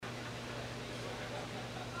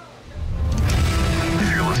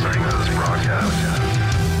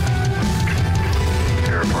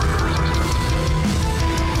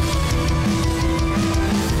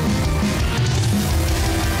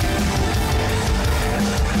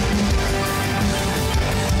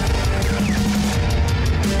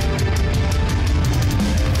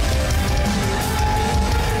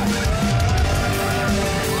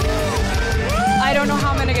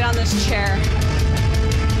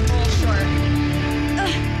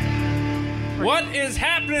What is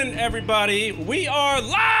happening, everybody? We are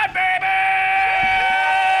live, baby!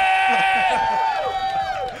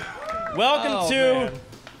 Welcome to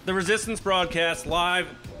the Resistance broadcast live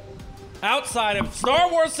outside of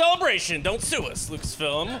Star Wars Celebration. Don't sue us,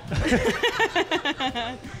 Lucasfilm.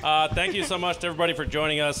 Thank you so much to everybody for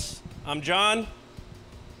joining us. I'm John,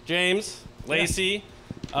 James, Lacey.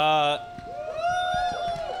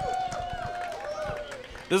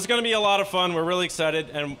 This is going to be a lot of fun. We're really excited.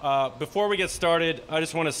 And before we get started, I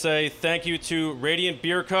just want to say thank you to Radiant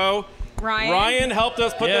Beer Co. Ryan helped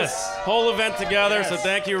us put this whole event together, so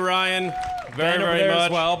thank you, Ryan, very much.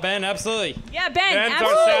 As well, Ben, absolutely. Yeah, Ben, Ben's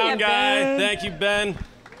absolutely. our sound guy. Thank you, Ben.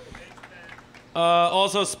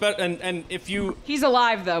 Also, and if you... He's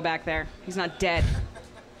alive, though, back there. He's not dead.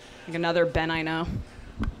 Like another Ben I know.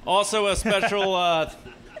 Also, a special...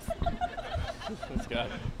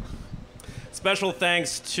 Special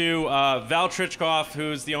thanks to Val Trichkoff,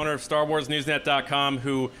 who's the owner of StarWarsNewsNet.com,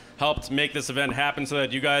 who helped make this event happen so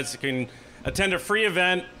that you guys can attend a free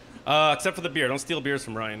event, except for the beer. Don't steal beers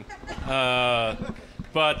from Ryan.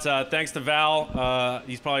 But thanks to Val.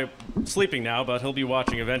 He's probably sleeping now, but he'll be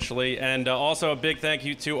watching eventually. And also a big thank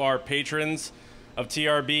you to our patrons of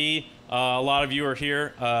TRB. A lot of you are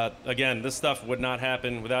here. Again, this stuff would not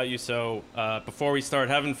happen without you. So before we start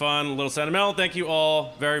having fun, a little sentimental, thank you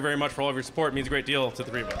all very much for all of your support. It means a great deal to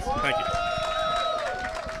the three of us. Thank you.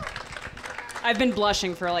 I've been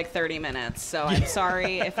blushing for like 30 minutes, so I'm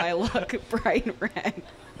sorry if I look bright red.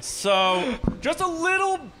 So just a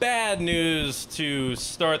little bad news to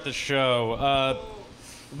start the show.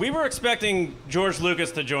 We were expecting George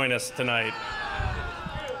Lucas to join us tonight,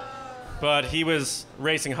 but he was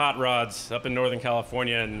racing hot rods up in Northern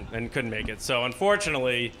California and couldn't make it. So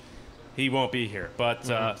unfortunately, he won't be here. But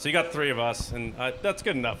so you got the three of us, and that's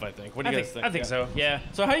good enough, I think. What do you guys think? I think so, yeah.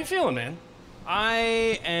 So how you feeling, man?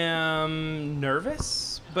 I am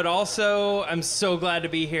nervous, but also I'm so glad to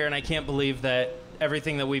be here, and I can't believe that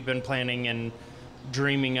everything that we've been planning and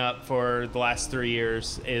dreaming up for the last 3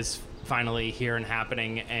 years is finally here and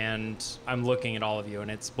happening, and I'm looking at all of you,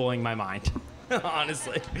 and it's blowing my mind.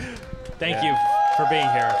 Honestly. Thank you for being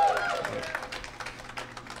here.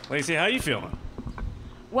 Lacey, how you feeling?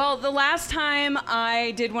 Well, the last time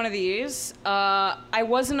I did one of these, I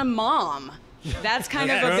wasn't a mom. That's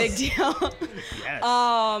kind of a big deal.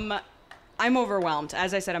 Yes. I'm overwhelmed.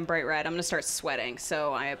 As I said, I'm bright red. I'm going to start sweating,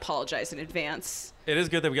 so I apologize in advance. It is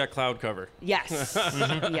good that we got cloud cover. Yes.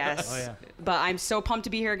 Yes. Oh, yeah. But I'm so pumped to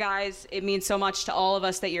be here, guys. It means so much to all of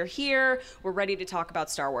us that you're here. We're ready to talk about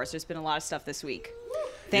Star Wars. There's been a lot of stuff this week.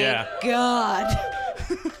 Thank God.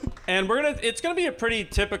 And it's gonna be a pretty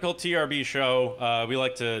typical TRB show. We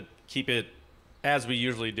like to keep it as we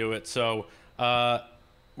usually do it. So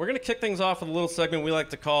we're gonna kick things off with a little segment we like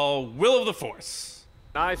to call Will of the Force.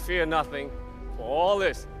 I fear nothing, for all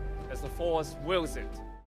this, as the Force wills it.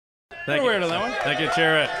 Thank you. Weird on that one. Thank you,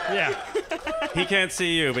 Jarrett. Yeah. He can't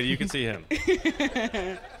see you, but you can see him.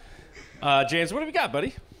 James, what do we got,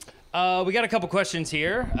 buddy? We got a couple questions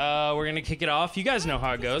here. We're going to kick it off. You guys know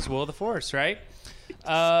how it goes. Will of the Force, right?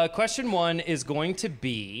 Question 1 is going to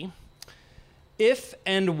be, if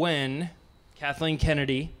and when Kathleen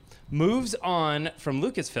Kennedy moves on from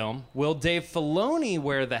Lucasfilm, will Dave Filoni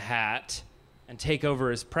wear the hat and take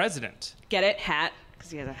over as president? Get it? Hat. Because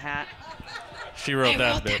he has a hat. She wrote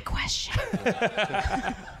that bit. That question.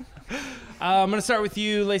 I'm going to start with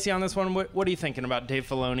you, Lacey, on this one. What are you thinking about Dave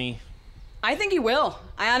Filoni? I think he will.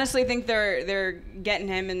 I honestly think they're getting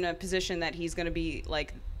him in a position that he's going to be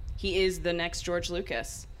like, he is the next George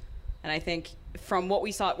Lucas. And I think from what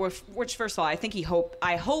we saw, which first of all,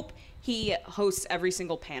 I hope he hosts every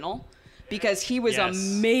single panel, because he was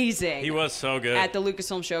amazing. He was so good at the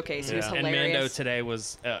Lucasfilm Showcase. He was hilarious. And Mando today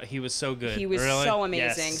was he was so good. He was so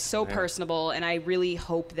amazing, so Yeah. personable, and I really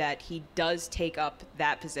hope that he does take up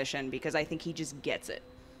that position, because I think he just gets it.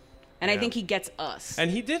 And I think he gets us. And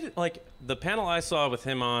he did, like, the panel I saw with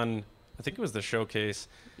him on, I think it was the Showcase.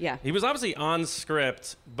 Yeah. He was obviously on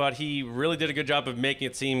script, but he really did a good job of making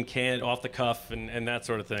it seem canned, off the cuff, and that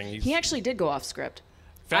sort of thing. He actually did go off script.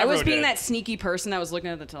 Favreau I was being did. that sneaky person that was looking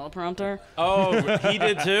at the teleprompter. Oh, he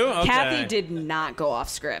did too? Okay. Kathy did not go off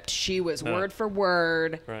script. She was word for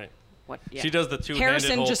word. Right. What? Yeah. She does the two-handed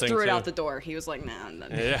Harrison whole just thing, threw it too. out the door. He was like, nah.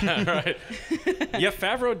 Yeah, right. Yeah,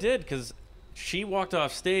 Favreau did, because she walked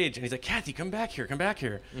off stage, and he's like, Kathy, come back here.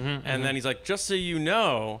 And then he's like, just so you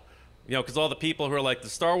know, because all the people who are like, the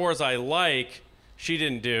Star Wars I like, she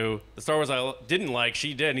didn't do. The Star Wars I didn't like,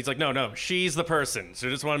 she did. And he's like, no, she's the person. So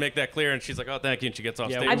I just want to make that clear. And she's like, oh, thank you. And she gets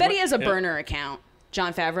off stage. I bet he has a burner account.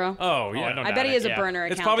 John Favreau. Oh, yeah. don't I doubt bet he it, has a yeah. burner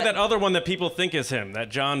account. It's probably that other one that people think is him, that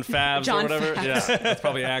John Favs John or whatever. Favs. Yeah, that's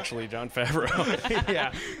probably actually John Favreau.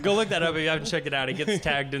 Yeah, go look that up if you haven't checked it out. He gets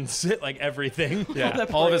tagged in like everything. Yeah,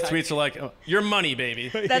 That all of his poor guy. tweets are like, oh, "Your money, baby."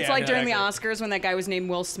 That's Yeah, like during the exactly. Oscars when that guy was named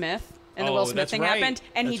Will Smith. And the Oh, Will Smith that's thing right. happened,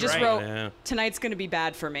 and he That's just right. wrote, Yeah. "Tonight's gonna be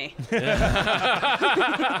bad for me."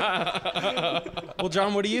 Well,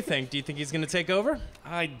 John, what do you think? Do you think he's going to take over?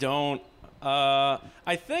 I don't.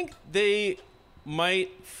 I think they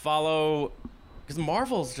might follow because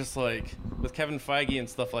Marvel's just like with Kevin Feige and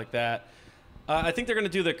stuff like that. I think they're going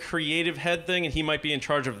to do the creative head thing, and he might be in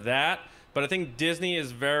charge of that. But I think Disney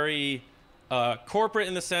is very corporate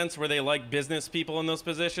in the sense where they like business people in those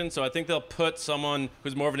positions. So I think they'll put someone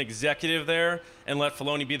who's more of an executive there and let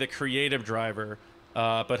Filoni be the creative driver.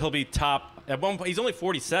 But he'll be top at one point. He's only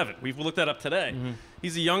 47. We've looked that up today.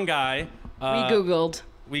 He's a young guy. We Googled.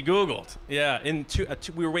 We Googled. Yeah,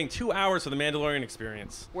 we were waiting 2 hours for the Mandalorian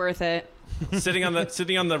experience. Worth it. sitting on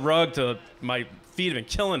the rug to my feet have been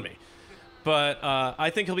killing me. But I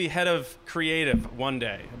think he'll be head of creative one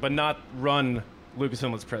day, but not run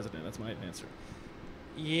Lucasfilm as president. That's my answer.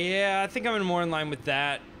 Yeah, I think I'm more in line with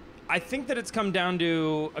that. I think that it's come down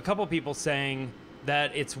to a couple people saying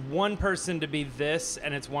that it's one person to be this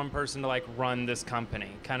and it's one person to like run this company,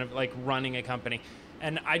 kind of like running a company.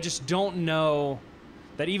 And I just don't know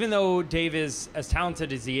that even though Dave is as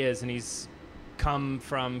talented as he is and he's come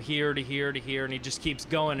from here to here to here and he just keeps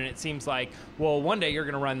going and it seems like, well, one day you're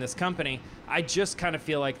going to run this company. I just kind of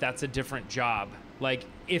feel like that's a different job. Like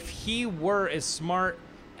if he were as smart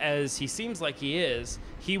as he seems like he is,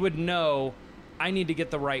 he would know I need to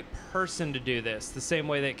get the right person to do this. The same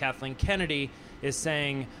way that Kathleen Kennedy is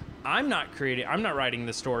saying, I'm not writing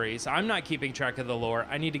the stories. I'm not keeping track of the lore.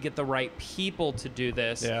 I need to get the right people to do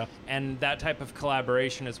this. Yeah. And that type of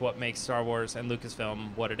collaboration is what makes Star Wars and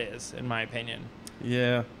Lucasfilm what it is, in my opinion.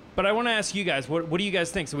 Yeah. But I want to ask you guys, what do you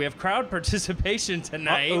guys think? So we have crowd participation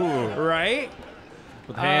tonight, Uh-oh. right?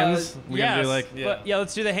 With hands? We're gonna do like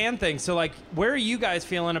Let's do the hand thing. So like, where are you guys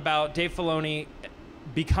feeling about Dave Filoni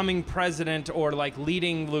becoming president or like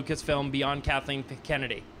leading Lucasfilm beyond Kathleen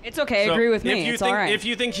Kennedy? It's okay. So Agree with me. If you It's think, all right. If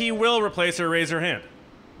you think he will replace her, raise your hand.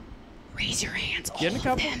 Raise your hands. Getting a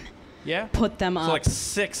All of couple? them. Yeah. Put them up. So like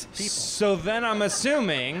 6 people. So then I'm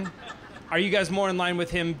assuming, are you guys more in line with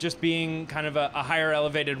him just being kind of a higher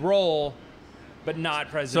elevated role, but not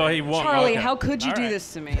president? So he won't. Charlie, Okay. how could you All do right.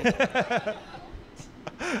 this to me?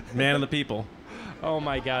 Man of the people. Oh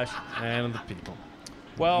my gosh. Man of the people.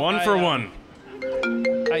 Well, One for one.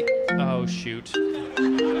 Oh shoot.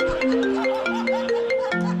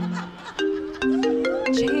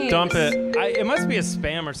 James, Dump it. It must be a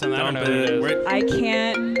spam or something. I don't Dump know what it it. is. Wait, I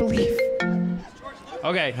can't believe.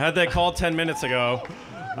 Okay. had they called 10 minutes ago,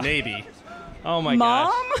 maybe. Oh my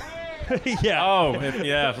Mom? gosh. Yeah. Oh, if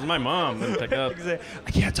it was my mom, then pick up.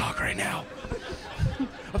 I can't talk right now.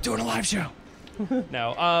 I'm doing a live show.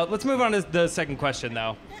 No. Let's move on to the second question,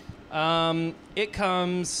 though. It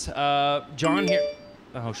comes, John here.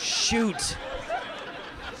 Oh, shoot.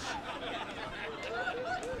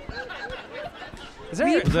 Is there,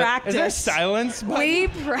 We is there practiced. silence? We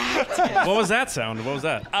practiced. What was that sound? What was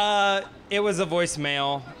that? It was a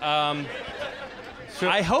voicemail.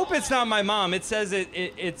 I hope it's not my mom. It says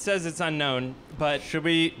it says it's unknown, but Do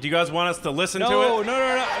you guys want us to listen to no, it?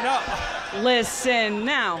 no. Listen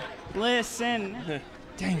now. Listen.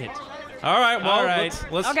 Dang it. All right, well, All right.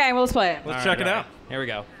 let's Okay, well, let's play it. check it out. Here we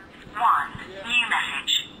go. New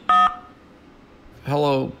message.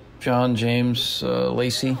 Hello, John, James,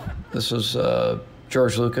 Lacey. This is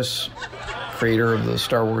George Lucas, creator of the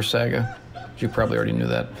Star Wars saga. You probably already knew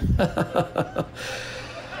that.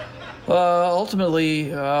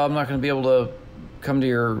 Ultimately, I'm not going to be able to come to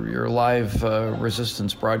your live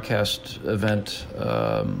Resistance broadcast event.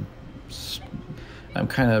 I'm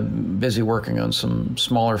kind of busy working on some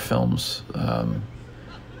smaller films.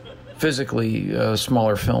 Physically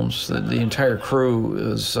smaller films. The entire crew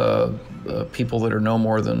is people that are no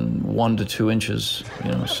more than 1 to 2 inches.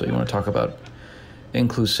 So you want to talk about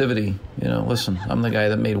inclusivity? Listen, I'm the guy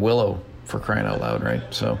that made Willow, for crying out loud, right?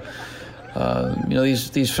 So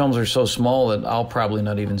these films are so small that I'll probably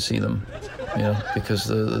not even see them, because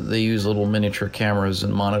they use little miniature cameras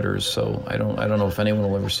and monitors. So I don't know if anyone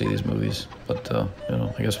will ever see these movies, but I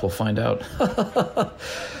guess we'll find out.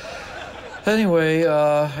 Anyway,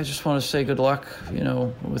 I just want to say good luck,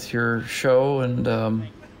 with your show, and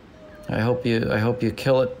I hope you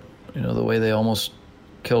kill it, the way they almost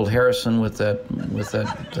killed Harrison with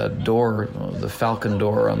that door, the Falcon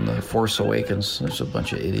door on The Force Awakens. There's a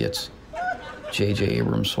bunch of idiots. J.J.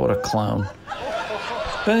 Abrams, what a clown.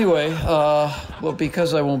 But anyway, well,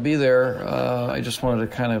 because I won't be there, I just wanted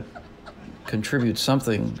to kind of contribute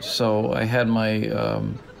something. So I had my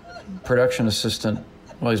production assistant,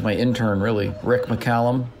 well, he's my intern, really, Rick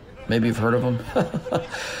McCallum. Maybe you've heard of him.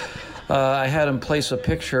 I had him place a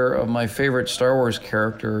picture of my favorite Star Wars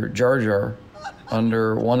character, Jar Jar,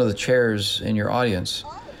 under one of the chairs in your audience.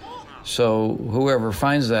 So whoever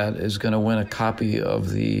finds that is going to win a copy of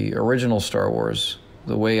the original Star Wars,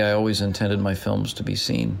 the way I always intended my films to be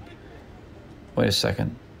seen. Wait a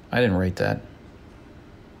second. I didn't write that.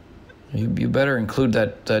 You better include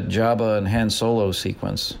that Jabba and Han Solo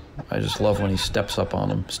sequence. I just love when he steps up on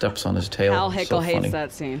him, steps on his tail. Hal Hickel So funny. hates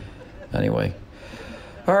that scene. Anyway.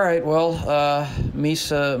 All right, well,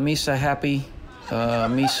 Misa happy.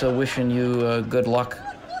 Misa wishing you good luck.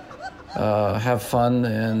 Have fun,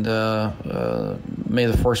 and may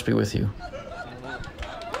the Force be with you.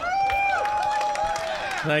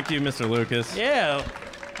 Thank you, Mr. Lucas. Yeah.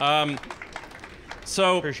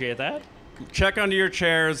 So Appreciate that. check under your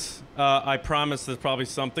chairs. I promise there's probably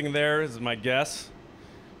something there, is my guess.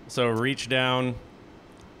 So reach down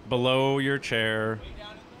below your chair.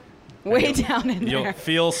 Way down in You'll there.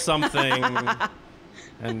 feel something.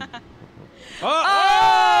 And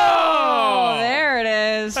Oh, there it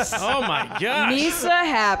is. oh my gosh! Misa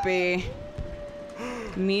happy.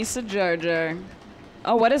 Misa Jar Jar.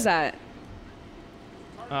 Oh, what is that?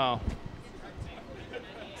 Oh.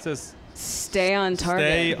 It says Stay on target.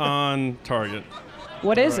 Stay on target.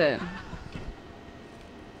 What is it?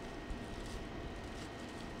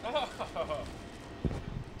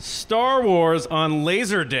 Star Wars on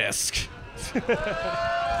Laserdisc.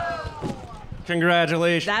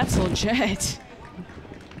 Congratulations. That's legit.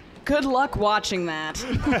 Good luck watching that.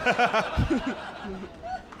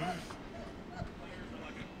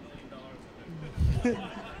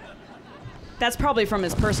 That's probably from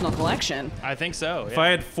his personal collection. I think so. If I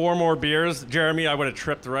had 4 more beers, Jeremy, I would have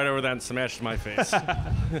tripped right over that and smashed my face. Sorry,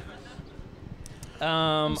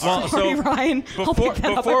 Ryan. I'll pick that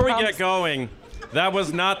up, I Before we promise. get going, that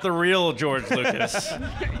was not the real George Lucas.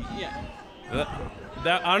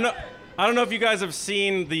 I don't know if you guys have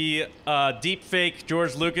seen the deep fake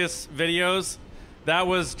George Lucas videos. That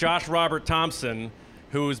was Josh Robert Thompson,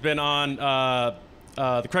 who's been on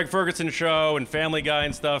the Craig Ferguson show and Family Guy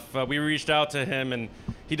and stuff. We reached out to him, and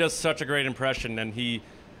he does such a great impression. And he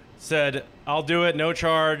said, "I'll do it, no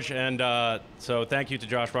charge." And so thank you to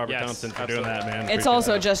Josh Robert Yes, Thompson for absolutely. doing that, man. It's Appreciate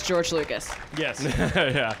also that. just George Lucas. Yes.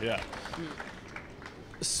 yeah.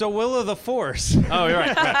 So Will of the Force. Oh, you're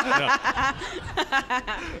right.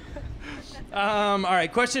 All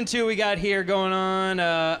right, question 2 we got here going on.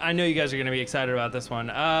 I know you guys are going to be excited about this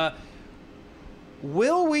one.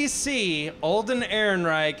 Will we see Alden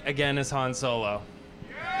Ehrenreich again as Han Solo?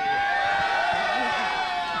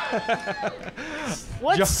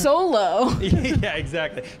 What's Solo? Yeah,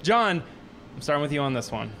 exactly. John, I'm starting with you on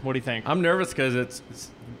this one. What do you think? I'm nervous because it's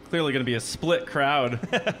clearly going to be a split crowd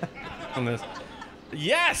on this.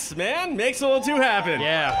 Yes, man. Make Solo 2 happen.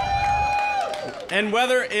 Yeah. And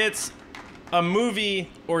whether it's a movie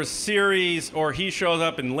or series or he shows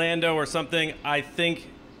up in Lando or something, I think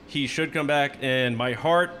he should come back. And my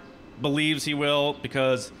heart believes he will,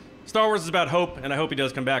 because Star Wars is about hope, and I hope he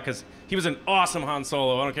does come back because he was an awesome Han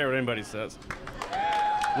Solo. I don't care what anybody says.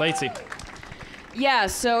 Lacey. Yeah,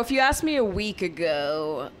 so if you asked me a week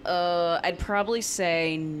ago, I'd probably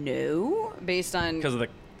say no, based on Because of the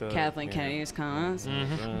Kathleen yeah. Kennedy's comments.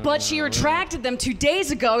 But she retracted them 2 days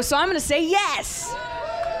ago, so I'm going to say yes.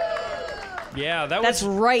 Yeah, That's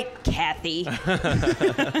right, Kathy.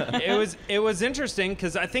 it was interesting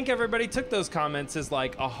because I think everybody took those comments as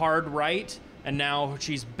like a hard right, and now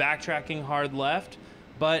she's backtracking hard left.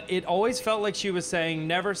 But it always felt like she was saying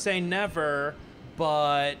never say never,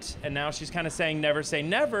 and now she's kind of saying never say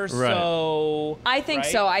never. Right. So I think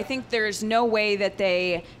right? so. I think there's no way that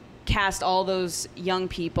they cast all those young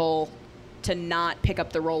people to not pick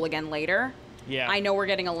up the role again later. Yeah. I know we're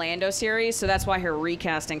getting a Lando series, so that's why her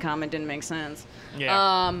recasting comment didn't make sense.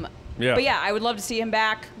 Yeah. Yeah. But yeah, I would love to see him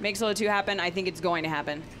back. Make Solo 2 happen. I think it's going to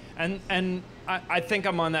happen. And I think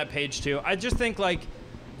I'm on that page too. I just think like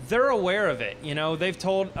they're aware of it. You know, they've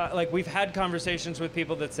told like we've had conversations with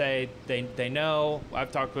people that say they know.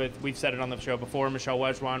 We've said it on the show before. Michelle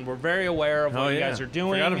Wejwan. We're very aware of what you guys are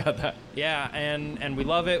doing. Forgot about that. Yeah, and we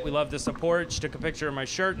love it. We love the support. She took a picture of my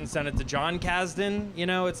shirt and sent it to John Kasdan. You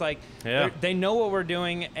know, it's like they know what we're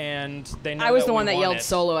doing, and they know. I was that the we one that want yelled it.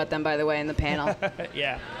 Solo at them, by the way, in the panel.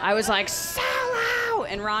 Yeah. I was like, Solo!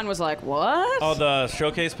 and Ron was like, "What?" Oh, the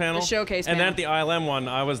showcase panel? The showcase And then panel. at the ILM one,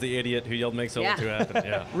 I was the idiot who yelled, "Make Solo Yeah. 2 happen."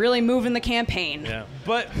 Yeah. Really moving the campaign. Yeah.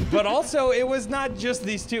 But also, it was not just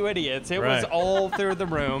these two idiots. It was Right. all through the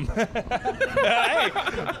room. Hey,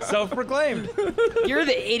 self-proclaimed. You're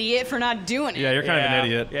the idiot for not doing it. Yeah, you're kind of an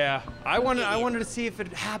idiot. Yeah, I wanted to see if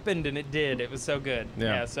it happened, and it did. It was so good.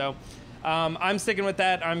 Yeah. So I'm sticking with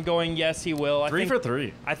that. I'm going yes, he will. 3 for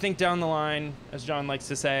 3. I think down the line, as John likes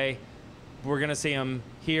to say, we're going to see him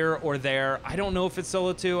here or there. I don't know if it's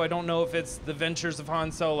Solo 2. I don't know if it's the Ventures of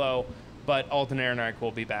Han Solo, but Alden Ehrenreich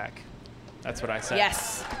will be back. That's what I said.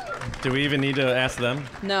 Yes. Do we even need to ask them?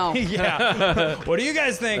 No. Yeah. What do you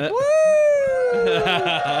guys think? Woo!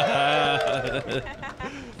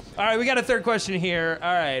 All right, we got a third question here.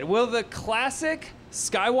 All right. Will the classic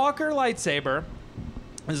Skywalker lightsaber,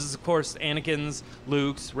 this is, of course, Anakin's,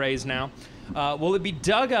 Luke's, Rey's now, will it be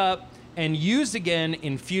dug up and used again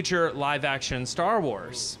in future live-action Star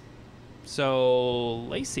Wars? So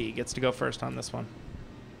Lacey gets to go first on this one.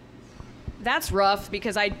 That's rough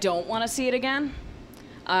because I don't want to see it again.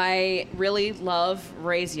 I really love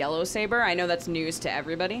Rey's yellow saber. I know that's news to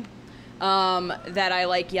everybody. That I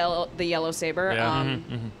like the yellow saber. Yeah.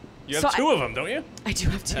 You have So two of them, don't you? I do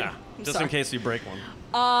have two. Yeah. I'm Just sorry. in case you break one.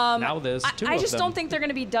 Now there's two I of just them. don't think they're going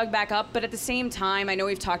to be dug back up. But at the same time, I know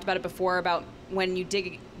we've talked about it before about when you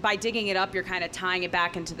by digging it up, you're kind of tying it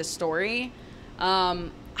back into the story.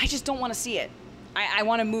 I just don't want to see it. I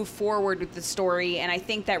want to move forward with the story, and I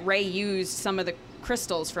think that Rey used some of the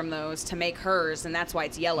crystals from those to make hers, and that's why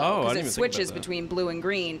it's yellow. Oh, I Because didn't it even think switches about that. between blue and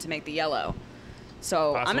green to make the yellow. So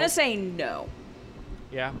I'm Possible. going to say no.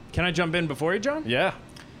 Yeah. Can I jump in before you, John? Yeah.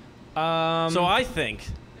 So I think.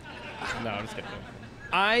 No, I'm just kidding.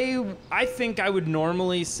 I think I would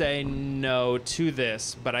normally say no to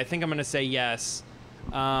this, but I think I'm going to say yes.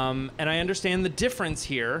 And I understand the difference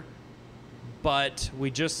here, but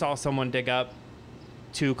we just saw someone dig up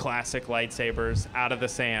 2 classic lightsabers out of the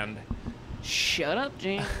sand. Shut up,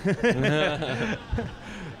 Gene.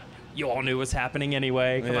 You all knew it was happening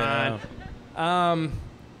anyway. Come Yeah. on.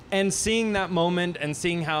 And seeing that moment and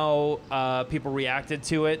seeing how people reacted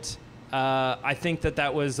to it, I think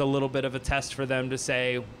that was a little bit of a test for them to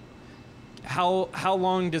say, how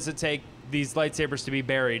long does it take these lightsabers to be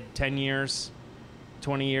buried? 10 years?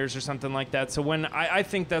 20 years or something like that. So when I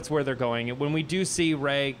think that's where they're going. When we do see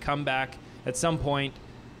Rey come back at some point,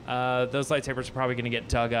 those lightsabers are probably going to get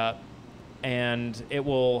dug up, and it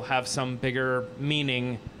will have some bigger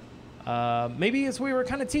meaning. Maybe as we were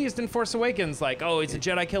kind of teased in Force Awakens, like, oh, he's a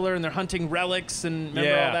Jedi killer and they're hunting relics and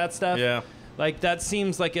remember all that stuff? Yeah. Like, that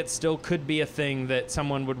seems like it still could be a thing that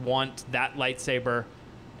someone would want that lightsaber,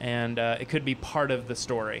 and it could be part of the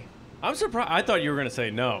story. I'm surprised. I thought you were going to say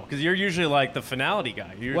no, because you're usually like the finality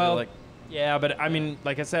guy. You're Well, like, yeah, but I mean,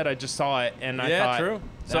 like I said, I just saw it, and I Yeah, thought... true.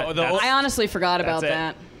 So that- the- that's- I honestly forgot about That's it.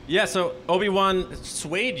 that. yeah, so Obi-Wan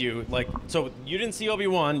swayed you. Like, so you didn't see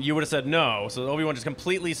Obi-Wan, you would have said no. So Obi-Wan just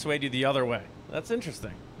completely swayed you the other way. That's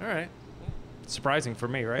interesting. All right. surprising for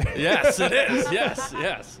me, right? Yes, it is. Yes,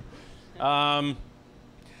 yes.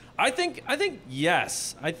 I think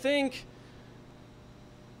yes. I think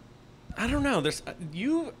I don't know. There's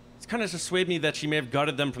you kind of persuade me that she may have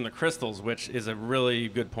gutted them from the crystals, which is a really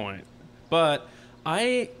good point. But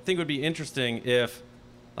I think it would be interesting if,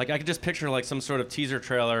 like, I could just picture like some sort of teaser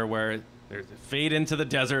trailer where they fade into the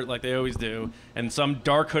desert like they always do, and some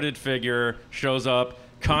dark hooded figure shows up,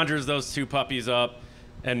 conjures those two puppies up,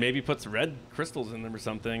 and maybe puts red crystals in them or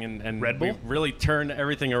something, and Red Bull? we really turn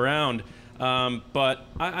everything around. But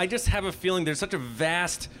I just have a feeling there's such a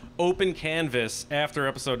vast open canvas after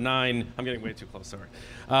episode 9. I'm getting way too close, sorry.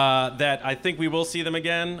 That I think we will see them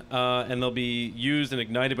again, and they'll be used and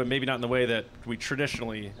ignited, but maybe not in the way that we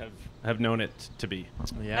traditionally have known it to be.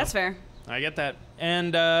 Yeah. That's fair. I get that.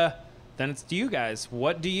 And then it's to you guys.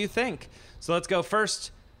 What do you think? So let's go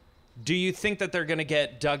first. Do you think that they're going to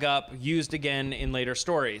get dug up, used again in later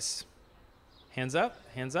stories? Hands up.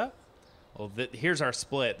 Hands up. Well, here's our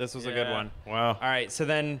split. This was a good Yeah. one. Wow. All right. So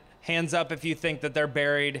then hands up if you think that they're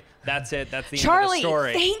buried. That's it. That's the Charlie, end of the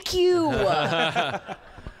story. thank you.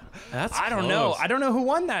 That's I don't know. I don't know who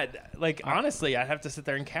won that. Like, honestly, I'd have to sit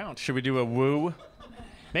there and count. Should we do a woo?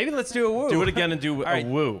 Maybe let's do a woo. Do it again and do All right, a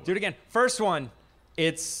woo. Do it again. First one,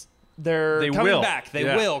 it's they're They coming will. back. They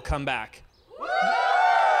Yeah. will come back.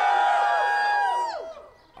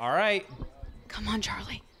 All right. Come on,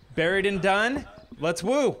 Charlie. Buried and done. Let's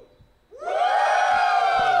woo.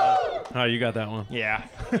 Oh, you got that one. Yeah.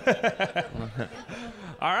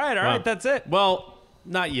 all right. Wow. That's it. Well,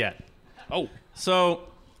 not yet. Oh. So,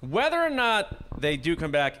 whether or not they do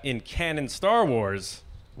come back in canon Star Wars,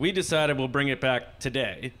 we decided we'll bring it back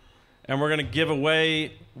today. and we're gonna give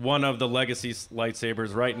away one of the Legacy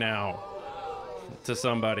lightsabers right now to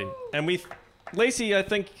somebody. And Lacey, I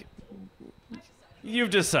think you've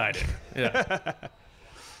decided. Yeah.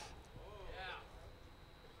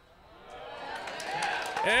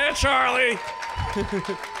 Hey, Charlie.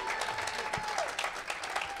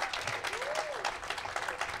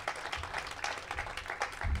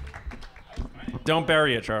 Don't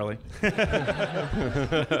bury it, Charlie.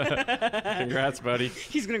 Congrats, buddy.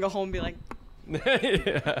 He's gonna go home and be like,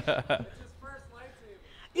 Yeah.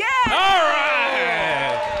 yeah! All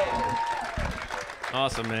right.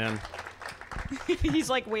 Awesome, man. He's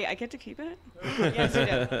like, wait, I get to keep it? Yes, you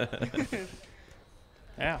do.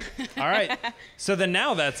 Yeah. All right. So then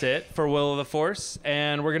now that's it for Will of the Force,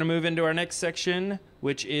 and we're going to move into our next section,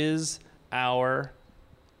 which is our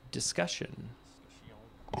discussion.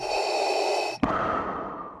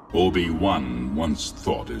 Obi-Wan once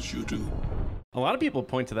thought as you do. A lot of people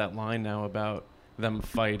point to that line now about them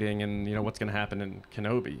fighting and, you know, what's going to happen in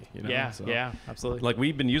Kenobi. You know? Yeah, So, yeah, absolutely. Like,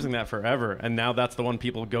 we've been using that forever, and now that's the one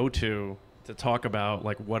people go to talk about,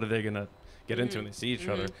 like, what are they going to get into when they see each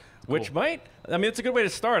other. Which might, I mean, it's a good way to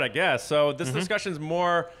start, I guess. So this discussion's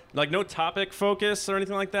more, like, no topic focus or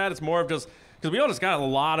anything like that. It's more of just, because we all just got a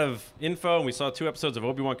lot of info, and we saw 2 episodes of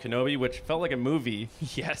Obi-Wan Kenobi, which felt like a movie.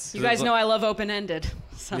 Yes. You guys know I love open-ended.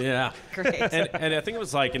 So. Yeah. Great. And I think it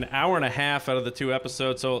was like an hour and a half out of the 2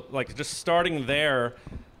 episodes. So, like, just starting there,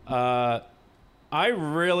 I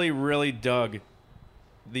really, really dug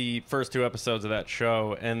the first 2 episodes of that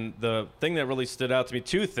show. And the thing that really stood out to me,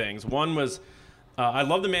 2 things. One was, I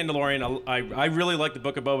love The Mandalorian. I really like the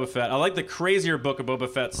Book of Boba Fett. I like the crazier Book of Boba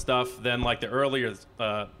Fett stuff than, like, the earlier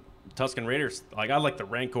Tusken Raiders. Like, I like the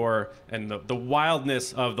Rancor and the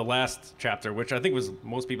wildness of the last chapter, which I think was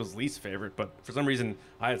most people's least favorite. But for some reason,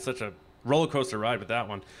 I had such a roller coaster ride with that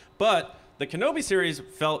one. But the Kenobi series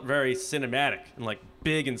felt very cinematic and, like,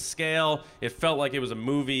 big in scale. It felt like it was a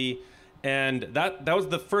movie. And that was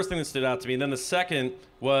the first thing that stood out to me. And then the second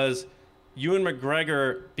was Ewan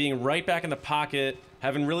McGregor being right back in the pocket,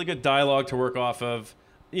 having really good dialogue to work off of.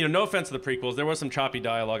 You know, no offense to the prequels. There was some choppy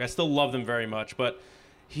dialogue. I still love them very much. But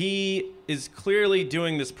he is clearly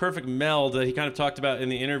doing this perfect meld that he kind of talked about in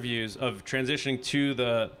the interviews of transitioning to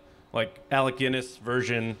the, like, Alec Guinness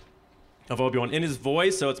version of Obi-Wan in his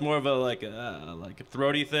voice, so it's more of a like a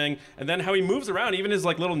throaty thing, and then how he moves around, even his,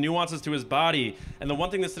 like, little nuances to his body. And the one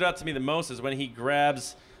thing that stood out to me the most is when he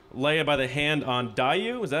grabs Leia by the hand on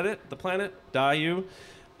Dayu. Is that it? The planet Dayu,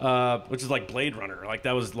 which is like Blade Runner. Like,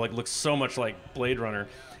 that was like, looks so much like Blade Runner.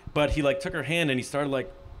 But he, like, took her hand and he started, like,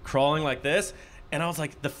 crawling like this. And I was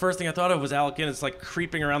like, the first thing I thought of was Alec Guinness, like,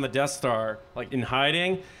 creeping around the Death Star, like, in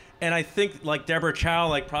hiding. And I think, like, Deborah Chow,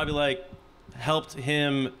 like, probably, like, helped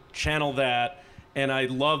him channel that. And I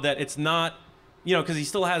love that it's not, you know, because he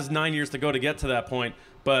still has 9 years to go to get to that point,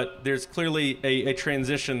 but there's clearly a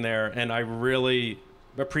transition there, and I really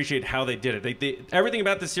appreciate how they did it. They everything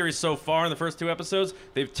about this series so far in the first 2 episodes,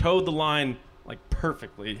 they've towed the line, like,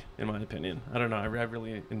 perfectly, in my opinion. I don't know, I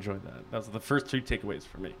really enjoyed that. That was the first 2 takeaways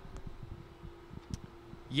for me.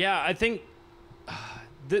 Yeah, I think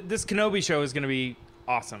this Kenobi show is going to be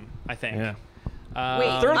awesome, I think. Yeah. Wait,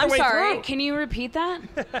 I'm way sorry. through. Can you repeat that?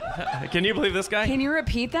 Can you believe this guy? Can you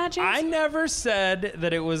repeat that, James? I never said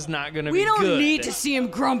that it was not going to be We good. don't need to see him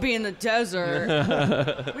grumpy in the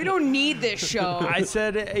desert. We don't need this show. I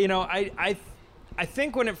said, you know, I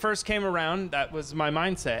think when it first came around, that was my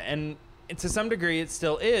mindset. And to some degree, it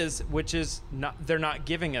still is, which is not, they're not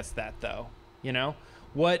giving us that, though, you know?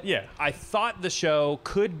 Yeah. I thought the show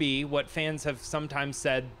could be what fans have sometimes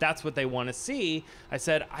said that's what they want to see. I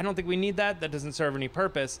said, I don't think we need that. That doesn't serve any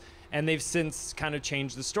purpose. And they've since kind of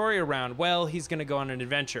changed the story around. Well, he's going to go on an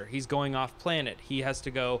adventure. He's going off planet. He has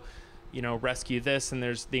to go, you know, rescue this. And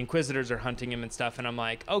there's the Inquisitors are hunting him and stuff. And I'm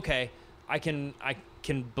like, okay, I can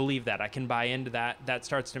believe that. I can buy into that. That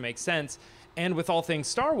starts to make sense. And with all things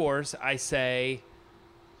Star Wars, I say,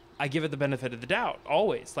 I give it the benefit of the doubt,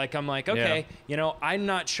 always. Like, I'm like, okay, you know, I'm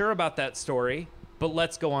not sure about that story, but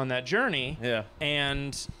let's go on that journey. Yeah.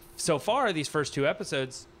 And so far, these first 2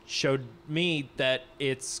 episodes showed me that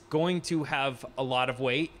it's going to have a lot of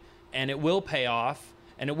weight, and it will pay off,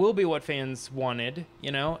 and it will be what fans wanted,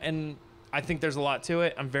 you know? And I think there's a lot to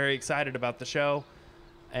it. I'm very excited about the show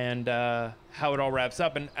and how it all wraps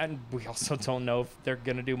up. And we also don't know if they're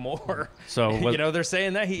going to do more. So, you know, they're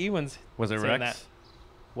saying that. Ewan's was it saying Rex? that.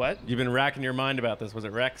 What? You've been racking your mind about this. Was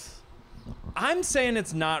it Rex? I'm saying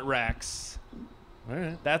it's not Rex. All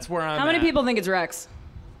right. That's where I'm How many at. people think it's Rex?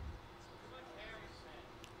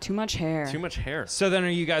 Too much hair. Too much hair. So then are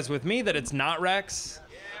you guys with me that it's not Rex?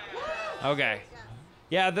 Okay.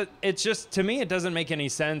 Yeah, it's just, to me, it doesn't make any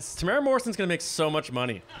sense. Tamara Morrison's gonna make so much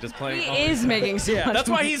money just playing. He is making so much That's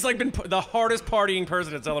why money. he's like been the hardest partying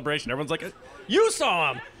person at Celebration. Everyone's like, you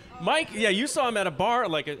saw him, Mike. Yeah, you saw him at a bar.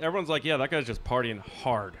 Like everyone's like, yeah, that guy's just partying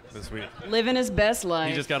hard this week. living his best life.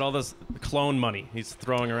 He just got all this clone money he's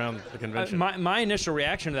throwing around the convention. My initial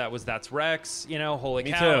reaction to that was, that's Rex, holy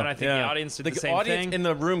Me cow. too. And I think the audience did the same audience thing. in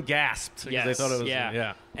the room gasped because they thought it was.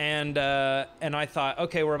 yeah. And I thought,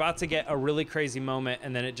 okay, we're about to get a really crazy moment,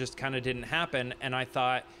 and then it just kind of didn't happen. And I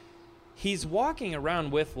thought, he's walking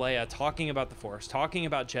around with Leia, talking about the Force, talking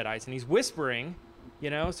about Jedis, and he's whispering,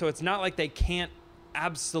 so it's not like they can't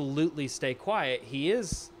absolutely stay quiet. He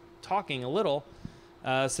is talking a little.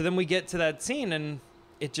 So then we get to that scene, and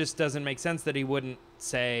it just doesn't make sense that he wouldn't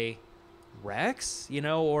say Rex,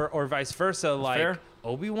 or vice versa. Like, fair.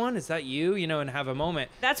 Obi-Wan, is that you? And have a moment.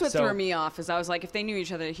 That's what threw me off, is I was like, if they knew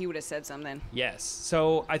each other, he would have said something. Yes.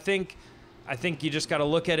 So I think you just got to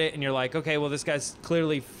look at it, and you're like, okay, well, this guy's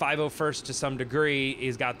clearly 501st to some degree.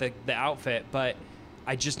 He's got the outfit, but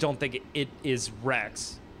I just don't think it is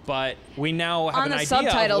Rex. But we now have an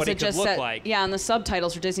idea of what it could look like. Yeah, on the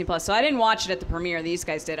subtitles for Disney Plus. So I didn't watch it at the premiere. These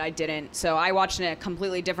guys did. I didn't. So I watched it in a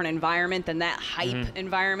completely different environment than that hype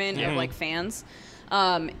environment of like fans.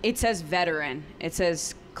 It says veteran. It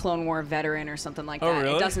says Clone War veteran or something like that.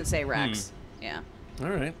 Really? It doesn't say Rex. Yeah. All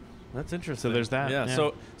right, that's interesting. So there's that. Yeah.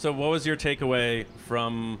 So what was your takeaway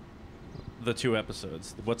from the 2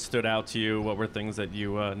 episodes? What stood out to you? What were things that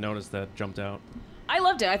you noticed that jumped out? I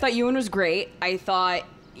loved it. I thought Ewan was great. I thought,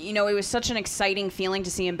 it was such an exciting feeling to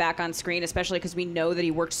see him back on screen, especially because we know that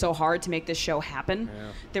he worked so hard to make this show happen. Yeah.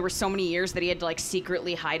 There were so many years that he had to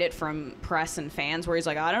secretly hide it from press and fans, where he's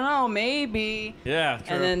like, I don't know, maybe. Yeah,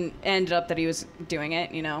 true. And then ended up that he was doing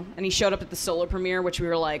it, And he showed up at the solo premiere, which we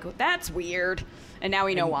were like, that's weird. And now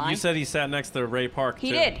we know why. You said he sat next to Ray Park,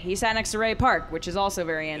 He too. did. He sat next to Ray Park, which is also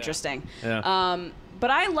very interesting. Yeah. But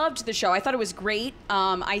I loved the show. I thought it was great.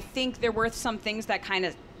 I think there were some things that kind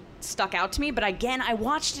of stuck out to me, but again, I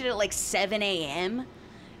watched it at 7 a.m.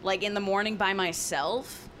 In the morning by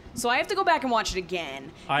myself, so I have to go back and watch it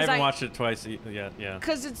again. I haven't watched it twice yet. Yeah,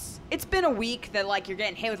 because it's been a week that you're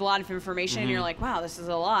getting hit with a lot of information, and you're like, wow, this is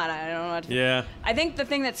a lot. I don't know what to Yeah. I think the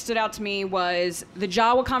thing that stood out to me was the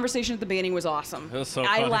Jawa conversation at the beginning was awesome. It was so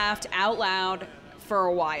I funny. laughed out loud for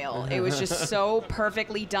a while. It was just so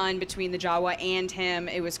perfectly done between the Jawa and him.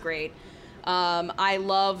 It was great. I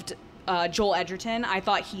loved Joel Edgerton. I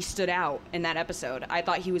thought he stood out in that episode. I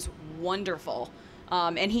thought he was wonderful.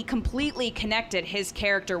 And he completely connected his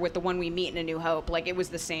character with the one we meet in A New Hope. It was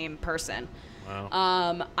the same person.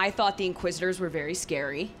 Wow. I thought the Inquisitors were very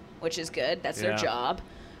scary, which is good. That's their job.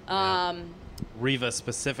 Reva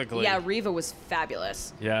specifically. Yeah, Reva was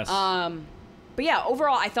fabulous. Yes. But yeah,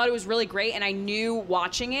 overall, I thought it was really great, and I knew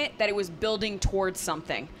watching it that it was building towards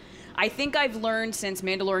something. I think I've learned since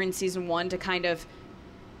Mandalorian Season 1 to kind of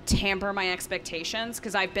tamper my expectations,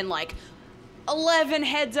 because I've been 11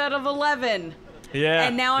 heads out of 11. Yeah.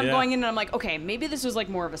 And now I'm going in and I'm like, okay, maybe this was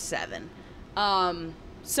more of a 7.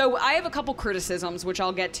 So I have a couple criticisms, which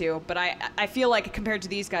I'll get to, but I feel like compared to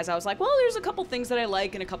these guys, I was like, well, there's a couple things that I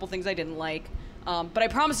like and a couple things I didn't like. But I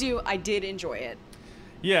promise you, I did enjoy it.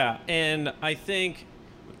 Yeah, and I think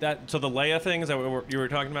so the Leia thing, is that what you were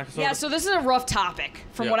talking about? Yeah, so this is a rough topic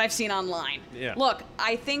from Yeah. what I've seen online. Yeah. Look,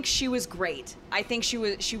 I think she was great. I think she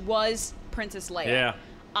was Princess Leia. Yeah.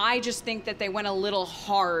 I just think that they went a little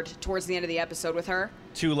hard towards the end of the episode with her.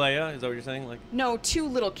 To Leia, is that what you're saying? No, too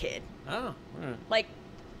little kid. Oh, all right.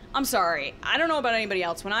 I'm sorry. I don't know about anybody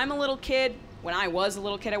else. When I was a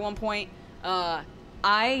little kid at one point,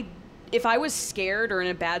 if I was scared or in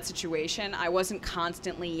a bad situation, I wasn't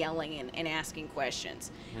constantly yelling and asking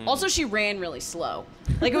questions. Also, she ran really slow.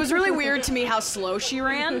 It was really weird to me how slow she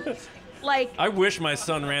ran. I wish my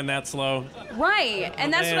son ran that slow. Right,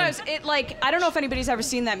 and that's man. what I don't know if anybody's ever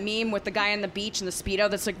seen that meme with the guy on the beach in the Speedo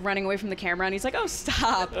that's running away from the camera, and he's like, oh,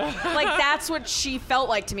 stop. That's what she felt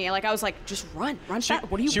like to me. I was like, just run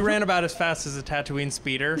fast. What are you? She ran about as fast as a Tatooine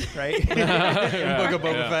speeder, right? In Book of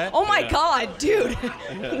Boba Fett. Oh my God, dude!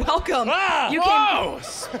 Welcome.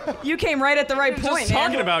 You came right at the right point, Just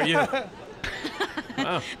man. talking about you.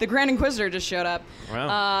 The Grand Inquisitor just showed up.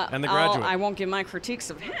 Wow. And the Graduate. I won't give my critiques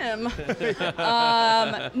of him.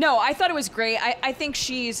 No, I thought it was great. I think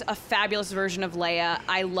she's a fabulous version of Leia.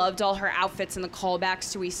 I loved all her outfits and the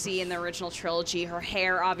callbacks to we see in the original trilogy. Her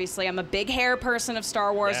hair, obviously. I'm a big hair person of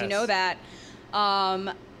Star Wars. Yes. You know that.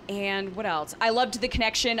 And what else? I loved the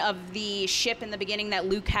connection of the ship in the beginning that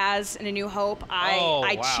Luke has in A New Hope.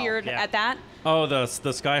 I wow. cheered Yeah. at that. Oh, the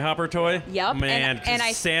Skyhopper toy? Yep. Man, And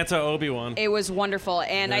I- Santa Obi-Wan. It was wonderful.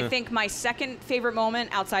 And Yeah. I think my second favorite moment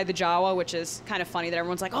outside the Jawa, which is kind of funny that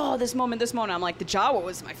everyone's like, oh, this moment. I'm like, the Jawa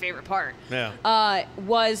was my favorite part. Yeah.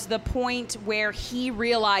 Was the point where he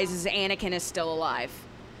realizes Anakin is still alive.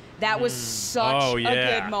 That was such a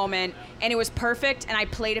good moment. And it was perfect. And I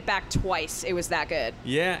played it back twice. It was that good.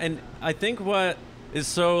 Yeah, and I think what is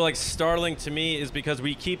so like startling to me is because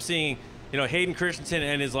we keep seeing, Hayden Christensen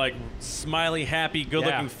and his like smiley, happy,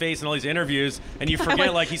 good-looking face in all these interviews, and you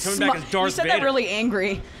forget like he's coming back as Darth You said Vader. that really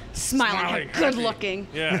angry, smiling, Smiling, good happy. looking.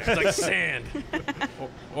 Yeah, it's like sand.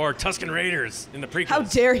 or Tusken Raiders in the prequels. How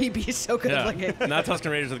dare he be so good Yeah, looking? not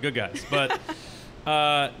Tusken Raiders are the good guys, but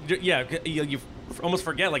you almost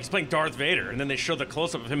forget like he's playing Darth Vader, and then they show the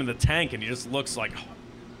close-up of him in the tank, and he just looks like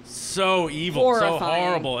so evil, Horrifying. so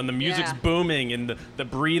horrible, and the music's Yeah. booming, and the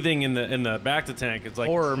breathing in the back to tank. It's like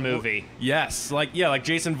Horror movie. Yes, like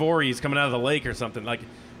Jason Voorhees coming out of the lake or something, like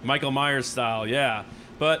Michael Myers style. Yeah,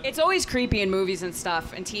 but It's always creepy in movies and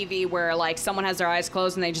stuff and TV where like someone has their eyes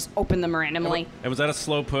closed and they just open them randomly. and was that a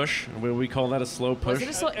slow push? Would we call that a slow push? Was it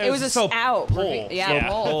a slow? It It was was a a slow out. pull. Yeah,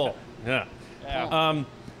 Slow pull. Pull. Yeah.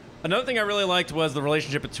 Another thing I really liked was the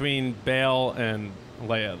relationship between Bale and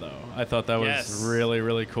Leia, though. I thought that was Yes. really,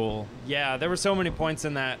 really cool. Yeah, there were so many points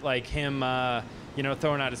in that, like him,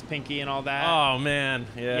 throwing out his pinky and all that. Oh man,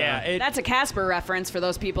 yeah. That's a Casper reference for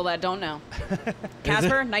those people that don't know.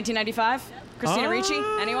 Casper, 1995. Christina Ricci.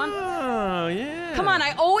 Anyone? Oh yeah. Come on,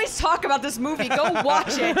 I always talk about this movie. Go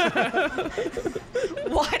watch it.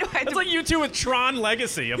 Why do I? It's like you two with Tron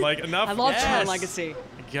Legacy. I'm like enough. I love Yes. Tron Legacy.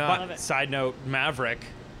 God. But, side note, Maverick,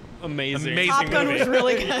 amazing. Amazing. Top Gun movie. was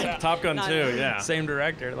really good. Top Gun Not- 2. Yeah. Same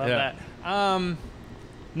director. Love Yeah. that.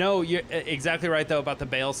 No, you're exactly right though about the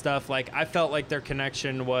Bale stuff. Like I felt like their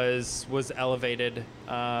connection was elevated.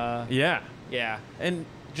 Yeah. Yeah. And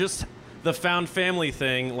just the found family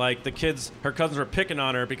thing, like her cousins were picking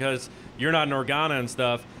on her because you're not an Organa and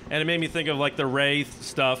stuff. And it made me think of like the Rey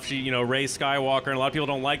stuff. She, Rey Skywalker, and a lot of people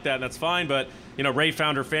don't like that, and that's fine. But Rey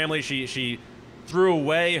found her family. She threw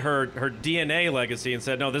away her DNA legacy and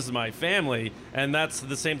said, no, this is my family. And that's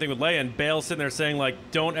the same thing with Leia. And Bale's sitting there saying, like,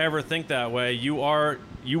 don't ever think that way. You are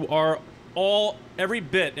every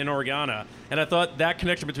bit in Organa. And I thought that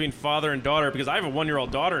connection between father and daughter, because I have a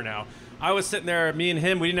 1-year-old daughter now. I was sitting there, me and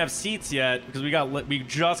him, we didn't have seats yet because we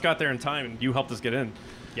just got there in time, and you helped us get in.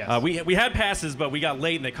 Yes. We had passes, but we got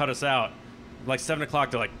late and they cut us out. Like 7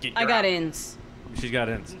 o'clock, they're like, get I you're got out. ins. She's got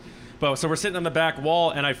ins. But so we're sitting on the back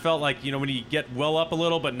wall, and I felt like, when you get well up a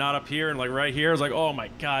little, but not up here, and like right here, I was like, oh my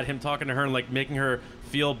God, him talking to her and like making her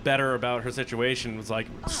feel better about her situation was like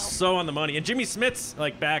so on the money. And Jimmy Smith's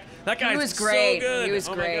like back. That guy He was great. So good. He was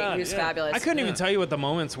Oh my great. God, He was yeah. fabulous. I couldn't even tell you what the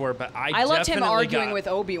moments were, but I loved him definitely arguing got- with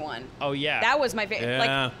Obi-Wan. Oh yeah. That was my favorite.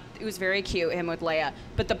 Yeah. Like, it was very cute, him with Leia.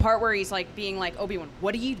 But the part where he's like being like, Obi-Wan,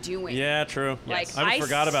 what are you doing? Yeah, true. Like, I almost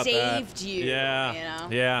forgot about that. saved you, Yeah. you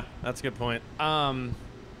know? Yeah, that's a good point.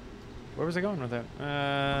 Where was I going with that?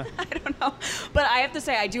 I don't know. But I have to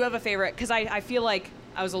say, I do have a favorite because I feel like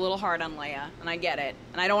I was a little hard on Leia, and I get it.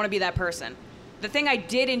 And I don't want to be that person. The thing I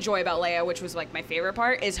did enjoy about Leia, which was like my favorite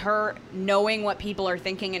part, is her knowing what people are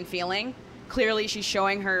thinking and feeling. Clearly, she's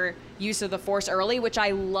showing her use of the Force early, which I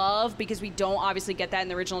love because we don't obviously get that in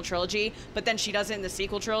the original trilogy, but then she does it in the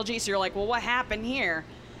sequel trilogy, so you're like, well, what happened here?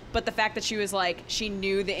 But the fact that she was like, she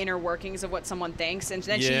knew the inner workings of what someone thinks, and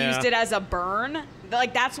then she Yeah. used it as a burn,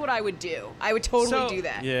 like, that's what I would do. I would totally do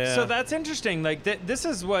that. Yeah. So that's interesting. Like this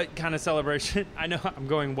is what kind of celebration. I know I'm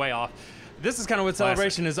going way off. This is kind of what Classic.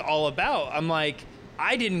 celebration is all about. I'm like,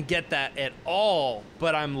 I didn't get that at all,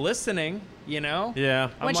 but I'm listening. Yeah. When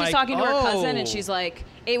I'm she's like, talking to her cousin and oh. she's like,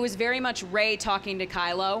 it was very much Rey talking to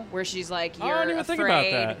Kylo, where she's like, Oh, you're I didn't even afraid.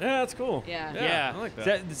 think about that. Yeah, that's cool. Yeah. Yeah, I like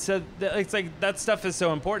that. It's like that stuff is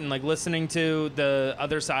so important. Like listening to the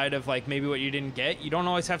other side of like maybe what you didn't get. You don't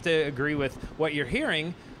always have to agree with what you're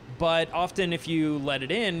hearing, but often if you let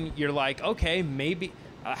it in, you're like, okay, maybe.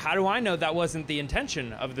 How do I know that wasn't the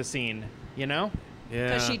intention of the scene? Yeah.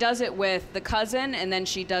 Because she does it with the cousin, and then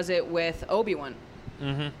she does it with Obi-Wan.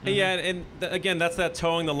 Yeah, and again, that's that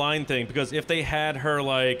towing the line thing. Because if they had her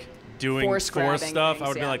like doing Force Force grabbing stuff, I things,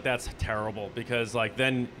 would be yeah. like, that's terrible. Because like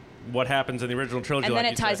then what happens in the original trilogy? And then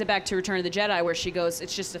like it you ties said. it back to Return of the Jedi, where she goes,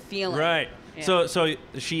 it's just a feeling. Right. Yeah. So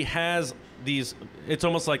she has these. It's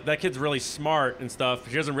almost like that kid's really smart and stuff.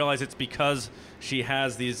 She doesn't realize it's because she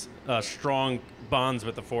has these strong bonds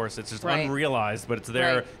with the Force. It's just Right. unrealized, but it's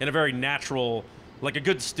there Right. in a very natural like a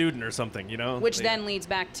good student or something, you know? Which then leads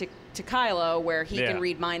back to Kylo, where he Yeah. can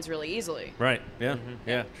read minds really easily. Right. Yeah.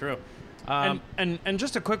 Yeah. True. And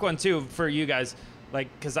just a quick one too for you guys, like,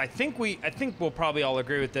 because I think we'll probably all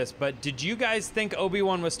agree with this. But did you guys think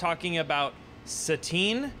Obi-Wan was talking about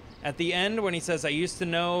Satine at the end when he says, "I used to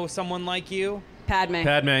know someone like you"? Padme.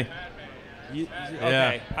 Okay. He's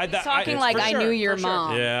talking like for I sure, knew your for sure.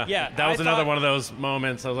 mom. Yeah. Yeah, That was I another thought- one of those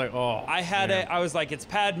moments. I was like, oh. I had it. I was like, it's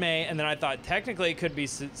Padme, and then I thought technically it could be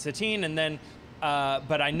Satine, and then,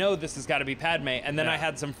 but I know this has got to be Padme. And then Yeah. I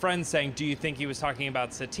had some friends saying, "Do you think he was talking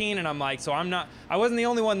about Satine?" And I'm like, so I'm not. I wasn't the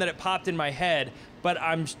only one that it popped in my head, but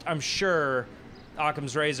I'm sure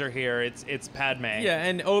Occam's razor here. It's Padme. Yeah,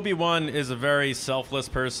 and Obi-Wan is a very selfless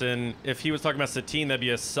person. If he was talking about Satine, that'd be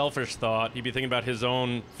a selfish thought. He'd be thinking about his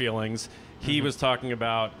own feelings. He was talking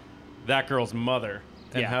about that girl's mother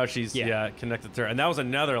and Yeah. how she's Yeah. connected to her. And that was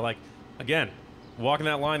another, like, again, walking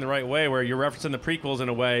that line the right way where you're referencing the prequels in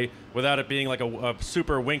a way without it being like a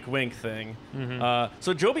super wink-wink thing.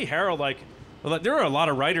 So Joby Harold, like, there were a lot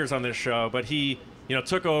of writers on this show, but he,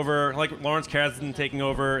 took over, like Lawrence Kasdan taking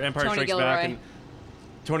over Empire Tony Strikes Gilroy. Back, and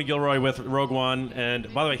Tony Gilroy with Rogue One.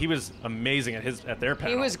 And by the way, he was amazing at their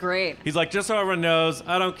panel. He was great. He's like, just so everyone knows,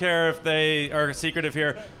 I don't care if they are secretive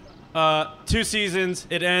here. 2 seasons,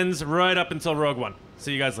 it ends right up until Rogue One.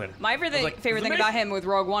 See you guys later. My favorite favorite thing about him with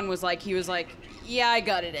Rogue One was he was like, yeah, I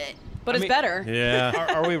gutted it. But it's better.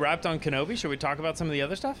 Yeah. Are we wrapped on Kenobi? Should we talk about some of the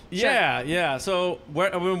other stuff? Yeah. So,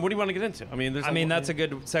 what do you want to get into? That's a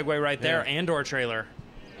good segue right there. Yeah. Andor trailer.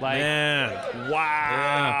 Like, Man.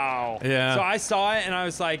 wow. Yeah. So I saw it and I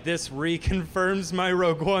was like, this reconfirms my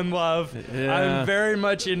Rogue One love. Yeah. I'm very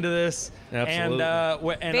much into this.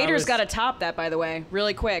 Absolutely. And Vader's got to top that, by the way,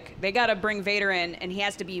 really quick. They got to bring Vader in, and he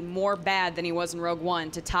has to be more bad than he was in Rogue One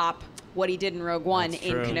to top what he did in Rogue One That's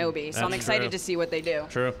in true. Kenobi. So I'm That's excited true. to see what they do.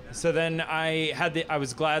 True. So then I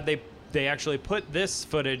was glad they actually put this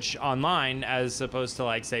footage online as opposed to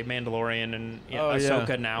like say Mandalorian and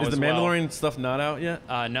Ahsoka now. Is as the well. Mandalorian stuff not out yet?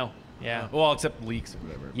 No. Yeah. Well, except leaks or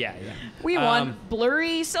whatever. Yeah. We want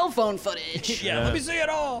blurry cell phone footage. Yeah. Let me see it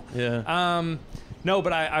all. Yeah. No,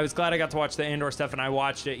 but I was glad I got to watch the Andor stuff, and I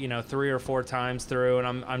watched it, 3 or 4 times through,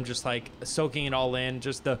 and I'm just like soaking it all in,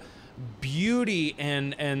 just the beauty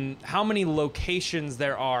and how many locations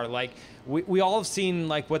there are. Like we all have seen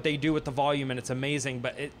like what they do with the volume, and it's amazing.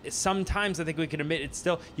 But sometimes I think we can admit it's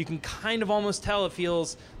still, you can kind of almost tell it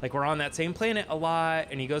feels like we're on that same planet a lot,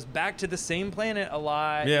 and he goes back to the same planet a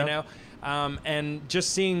lot. Yeah. And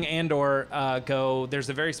just seeing Andor go, there's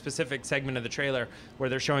a very specific segment of the trailer where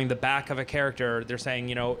they're showing the back of a character. They're saying,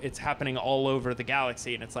 it's happening all over the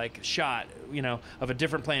galaxy, and it's like a shot, of a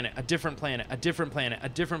different planet, a different planet, a different planet, a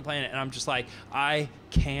different planet. And I'm just like, I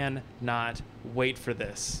cannot wait for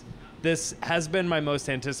this. This has been my most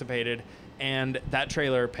anticipated, and that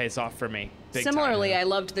trailer pays off for me. Big Similarly, time. I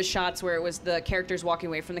loved the shots where it was the characters walking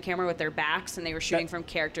away from the camera with their backs, and they were shooting from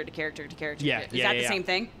character to character to character. Yeah, Is that the same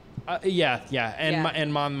thing? Yeah, and Yeah.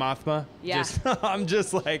 and Mon Mothma. Yeah. I'm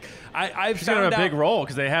just like I've She's found got a big out- role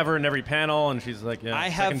because they have her in every panel, and she's like,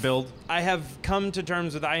 second build. I have come to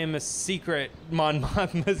terms with I am a secret Mon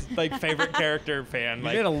Mothma's favorite character fan. You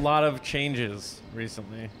made a lot of changes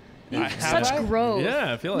recently. Such growth.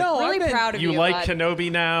 Yeah, I feel like No, Really I've been- proud of you. you like bud. Kenobi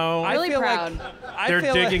now. I Really feel proud. Like, I They're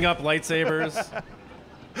feel digging like, up lightsabers.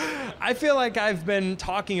 I feel like I've been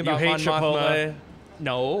talking You about hate Mon Chipotle. Mothma.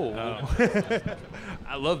 No.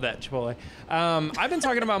 I love that Chipotle. I've been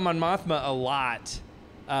talking about Mon Mothma a lot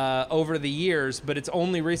over the years, but it's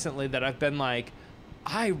only recently that I've been like,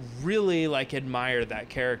 I really admire that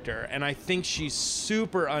character, and I think she's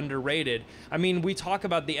super underrated. I mean, we talk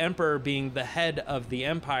about the Emperor being the head of the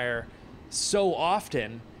Empire so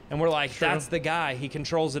often, and we're like, that's the guy, he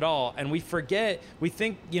controls it all. And we forget, we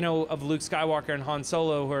think, of Luke Skywalker and Han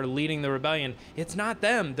Solo who are leading the rebellion. It's not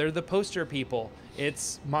them, they're the poster people.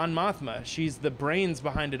 It's Mon Mothma. She's the brains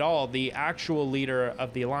behind it all, the actual leader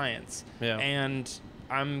of the Alliance. Yeah. And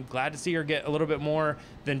I'm glad to see her get a little bit more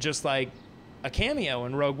than just a cameo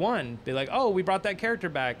in Rogue One. Be like, oh, we brought that character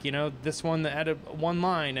back, this one that had one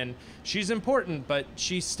line, and she's important, but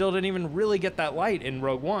she still didn't even really get that light in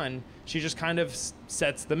Rogue One. She just kind of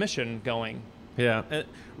sets the mission going. Yeah.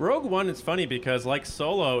 Rogue One is funny because, like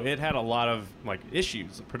Solo, it had a lot of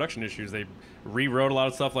issues, production issues. They rewrote a lot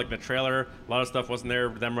of stuff, like the trailer. A lot of stuff wasn't there.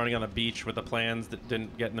 Them running on the beach with the plans that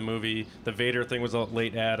didn't get in the movie. The Vader thing was a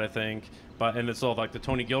late ad, I think. And it's all the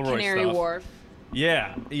Tony Gilroy Canary stuff. Wharf.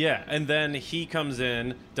 Yeah. And then he comes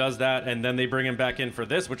in, does that, and then they bring him back in for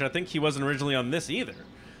this, which I think he wasn't originally on this either.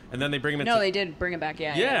 And then they bring him in. No, they did bring it back.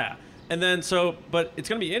 Yeah. Yeah. And then but it's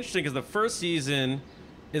going to be interesting because the first season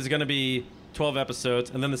is going to be 12 episodes,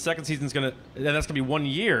 and then the second season's and that's gonna be 1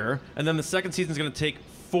 year, and then the second season's gonna take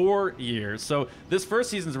 4 years. So this first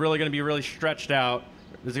season's really gonna be really stretched out.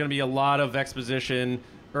 There's gonna be a lot of exposition,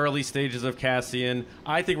 early stages of Cassian.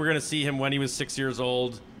 I think we're gonna see him when he was 6 years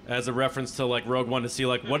old, as a reference to like Rogue One, to see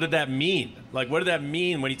like what did that mean? Like what did that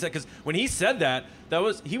mean when he said? Because when he said that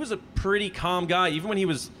he was a pretty calm guy, even when he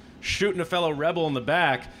was shooting a fellow rebel in the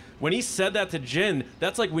back. When he said that to Jin,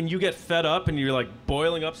 that's like when you get fed up and you're like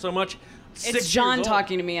boiling up so much. It's John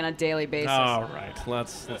talking to me on a daily basis. All right,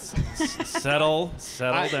 let's settle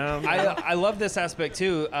down. I love this aspect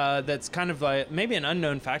too. That's kind of like maybe an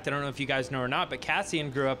unknown fact. I don't know if you guys know or not, but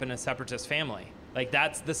Cassian grew up in a separatist family. Like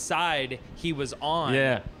that's the side he was on.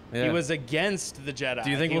 Yeah. He was against the Jedi.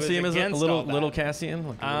 Do you think we'll see him as a little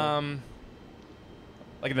Cassian?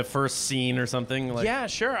 Like in the first scene or something? Like, yeah,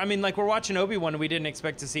 sure. I mean, like we're watching Obi-Wan, we didn't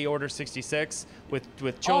expect to see Order 66 with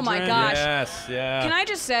children. Oh my gosh. Yes, yeah. Can I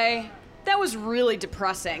just say, that was really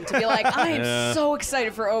depressing to be like, I am so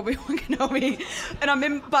excited for Obi-Wan Kenobi, and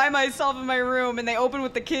I'm by myself in my room, and they open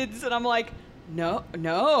with the kids, and I'm like, no.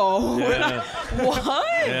 Yeah.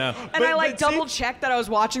 What? Yeah. And I like double checked that I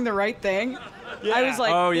was watching the right thing. Yeah. I was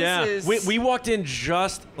like, oh, this yeah. is... We walked in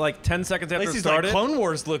just like 10 seconds after it started. Like, Clone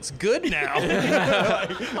Wars looks good now.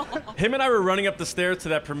 Him and I were running up the stairs to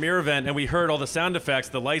that premiere event, and we heard all the sound effects,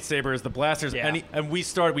 the lightsabers, the blasters, and we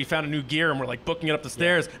found a new gear, and we're like booking it up the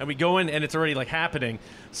stairs, and we go in, and it's already like happening.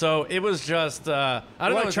 So it was just, I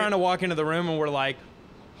don't know. We're trying to walk into the room, and we're like,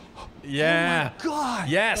 yeah. Oh my God.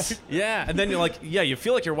 Yes. Yeah. And then you're like, you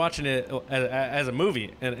feel like you're watching it as a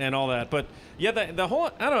movie and all that. But yeah, the whole,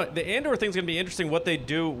 I don't know, the Andor thing's going to be interesting what they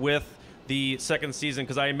do with the second season,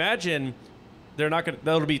 because I imagine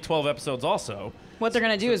that'll be 12 episodes also. What they're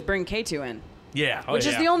going to do is bring K2 in. Yeah. Which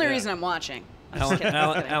is the only reason I'm watching.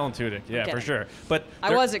 Alan Tudyk. Yeah, for sure. But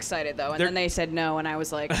I was excited though, and then they said no, and I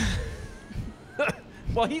was like.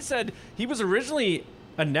 Well, he said he was originally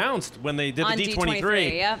announced when they did the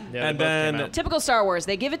D23. Yeah, and then typical Star Wars,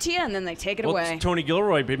 they give it to you and then they take it away. Tony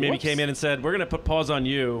Gilroy maybe came in and said, "We're going to put pause on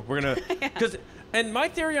you. We're going to because." And my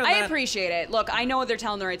theory on that, I appreciate it. Look, I know they're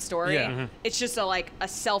telling the right story. Yeah. Mm-hmm. It's just a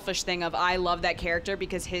selfish thing of I love that character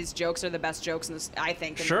because his jokes are the best jokes in this. I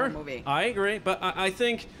think in the whole movie. I agree, but I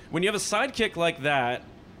think when you have a sidekick like that,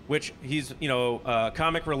 which he's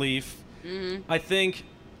comic relief, I think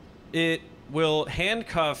it will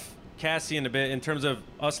handcuff Cassian a bit in terms of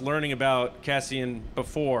us learning about Cassian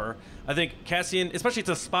before. I think Cassian, especially it's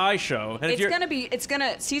a spy show. And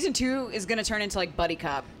season 2 is gonna turn into like buddy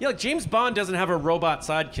cop. Yeah, like James Bond doesn't have a robot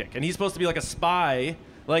sidekick, and he's supposed to be like a spy.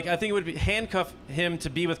 Like I think it would be handcuff him to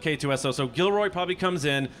be with K2SO. So Gilroy probably comes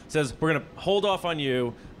in, says, "We're gonna hold off on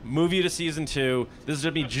you, move you to season 2. This is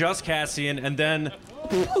gonna be just Cassian, and then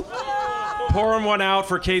pour him one out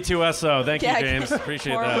for K2SO." Thank you, James.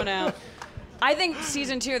 Appreciate that. Pour one out. I think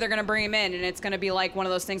season 2 they're gonna bring him in, and it's gonna be like one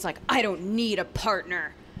of those things like I don't need a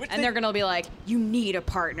partner. And they're gonna be like, "You need a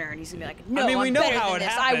partner," and he's gonna be like, "No, we I'm know better how than it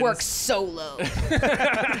this. happens. I work solo."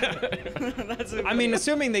 I mean,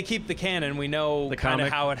 assuming they keep the canon, we know kind of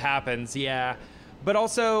how it happens. Yeah, but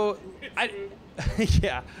also,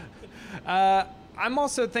 I'm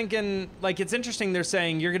also thinking like it's interesting. They're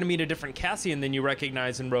saying you're gonna meet a different Cassian than you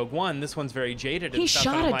recognize in Rogue One. This one's very jaded. He and stuff.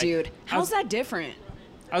 shot a dude. How's that different?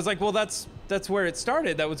 I was like, well, that's where it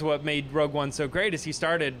started. That was what made Rogue One so great. Is he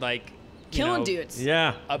started like. Killing dudes.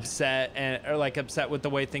 Yeah. Upset upset with the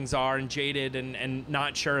way things are and jaded and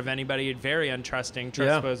not sure of anybody, very untrusting,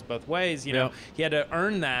 trust goes both ways. You know, he had to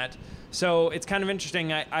earn that. So it's kind of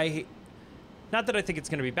interesting. I not that I think it's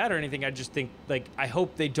going to be bad or anything. I just think like I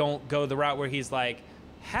hope they don't go the route where he's like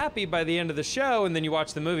happy by the end of the show and then you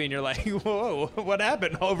watch the movie and you're like, whoa, what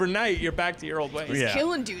happened? Overnight, you're back to your old ways. He's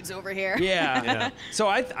killing dudes over here. Yeah. So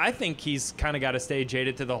I think he's kind of got to stay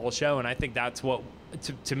jaded to the whole show, and I think that's what.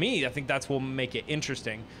 To me, I think that's what will make it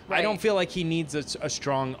interesting. Right. I don't feel like he needs a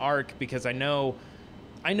strong arc because I know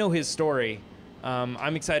his story.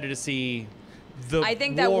 I'm excited to see the I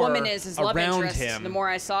think that woman is his love around interest. him. The more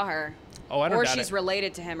I saw her, I don't or doubt she's it.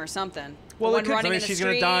 related to him or something. Well, the one running in the she's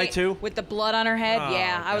street gonna die too with the blood on her head. Oh,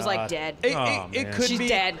 yeah, I was like God. dead. It could She's be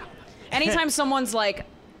dead. Anytime someone's like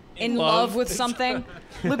in love with something,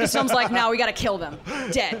 Lucasfilm's like, no, we gotta kill them.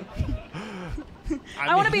 Dead.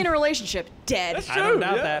 I want to be in a relationship. Dead. I don't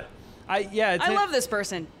doubt that. I love this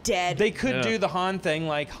person. Dead. They could do the Han thing,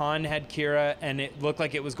 like Han had Kira, and it looked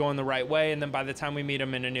like it was going the right way, and then by the time we meet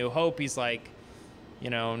him in A New Hope, he's like,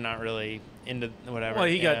 not really into whatever. Well,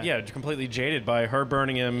 he got completely jaded by her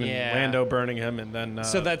burning him and Lando burning him, and then.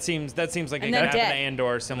 So that seems like it could happen to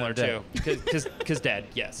Andor, similar too, because dead,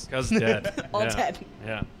 yes, because dead, all dead.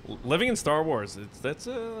 Yeah, living in Star Wars, that's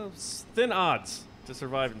thin odds. to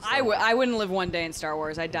survive in Star I Wars. wouldn't live one day in Star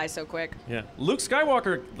Wars. I'd die so quick. Yeah. Luke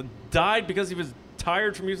Skywalker died because he was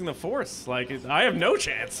tired from using the Force. Like, I have no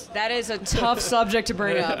chance. That is a tough subject to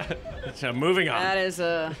bring up. So, moving on. That is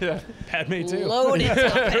a Padme too. loaded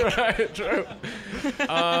topic. Right, true.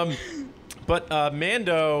 But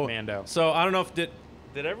Mando. So I don't know if did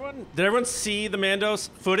everyone see the Mando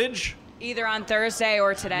footage? Either on Thursday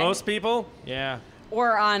or today. Most people. Yeah.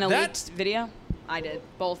 Or on a That- leaked video. I did.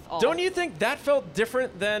 Both. All. Don't you think that felt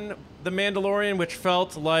different than The Mandalorian, which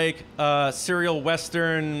felt like serial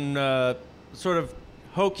Western, sort of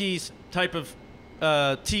hokey type of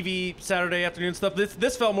TV Saturday afternoon stuff?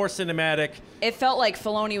 This felt more cinematic. It felt like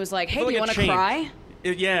Filoni was like, hey, Felt do you like want a to change. cry?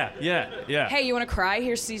 Yeah. Hey, you want to cry?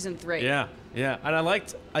 Here's season 3. Yeah. And I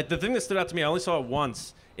liked the thing that stood out to me. I only saw it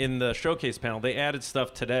once in the showcase panel. They added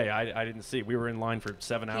stuff today. I didn't see. We were in line for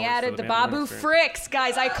 7 hours. He added for the Mandalorian Babu experience. Fricks,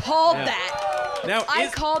 guys. I called that. Now, I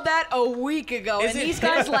called that a week ago, Is and it these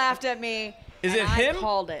guys him? laughed at me. Is and it him? I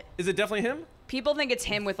called it. Is it definitely him? People think it's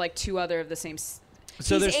him with like 2 other of the same. So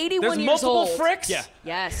He's there's 81 There's years multiple old. fricks? Yeah.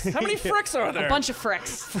 Yes. How many fricks are there? A bunch of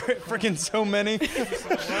fricks. Freaking so many.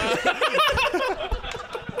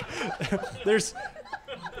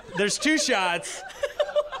 There's 2 shots.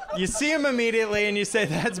 You see him immediately, and you say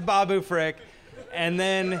that's Babu Frick, and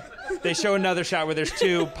then they show another shot where there's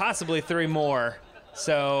 2, possibly 3 more.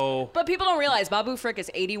 So But people don't realize Babu Frick is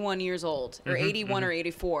 81 years old, or 81 or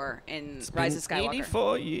 84 in Rise of Skywalker.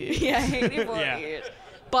 84 years. Yeah, 84 Yeah. years.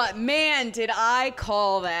 But man, did I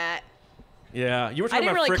call that. Yeah, you were I talking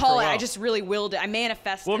didn't about really Frick call for it. a while. I just really willed it. I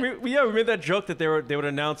manifested Well, it. we made that joke that they would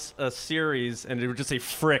announce a series and it would just say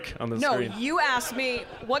Frick on the No, screen. you asked me,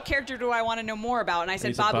 what character do I want to know more about? And I said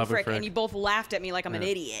you said Babu Babu Frick, Frick. and you both laughed at me like I'm an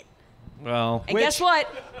idiot. Well, And guess what?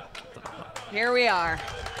 Here we are.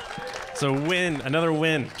 so another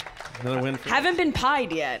win. Another win. For Haven't been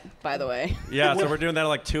pied yet, by the way. Yeah, so we're doing that at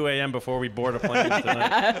like 2 a.m. before we board a plane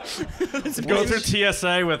tonight. Go through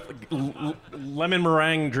TSA with lemon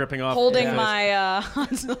meringue dripping off. Holding Yeah. my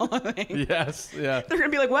Han Solo thing. Yes, yeah. They're gonna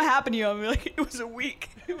be like, "What happened to you?" I'm gonna be like, "It was a week."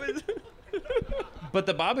 It was. But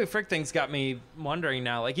the Babu Frick thing's got me wondering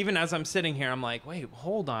now. Like, even as I'm sitting here, I'm like, wait,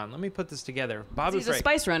 hold on. Let me put this together. Babu He's a Frick.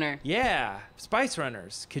 spice runner. Yeah, Spice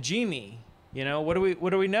Runners, Kajimi. You know, what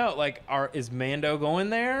do we know? Like, is Mando going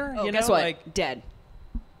there? Oh, you guess know, what? like Dead.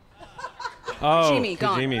 Oh, Kajimi,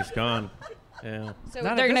 gone. Kajimi's gone. Yeah. So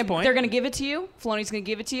Not they're at this gonna point. they're gonna give it to you. Filoni's gonna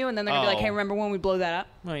give it to you, and then they're gonna be like, Oh. "Hey, remember when we blow that up?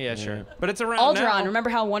 oh yeah, sure. But it's around Alderaan, now. remember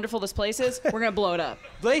how wonderful this place is? We're gonna blow it up."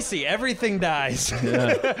 Lacey, everything dies.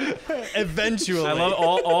 Eventually. I love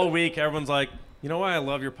all week. Everyone's like, you know why I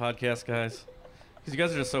love your podcast, guys? Because you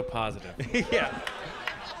guys are just so positive. yeah.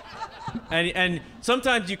 And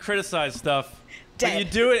sometimes you criticize stuff, but Dead. you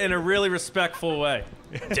do it in a really respectful way.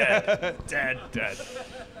 Dead.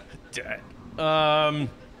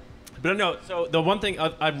 But no, so the one thing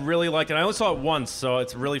I really liked, and I only saw it once, so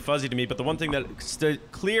it's really fuzzy to me, but the one thing that stood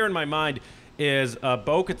clear in my mind is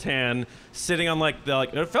Bo-Katan sitting on it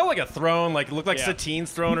felt like a throne, like it looked like Yeah.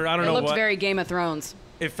 Satine's throne, or I don't It know looked what. very Game of Thrones.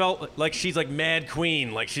 It felt like she's like Mad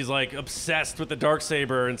Queen, like she's like obsessed with the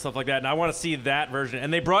Darksaber and stuff like that. And I want to see that version.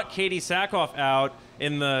 And they brought Katie Sackhoff out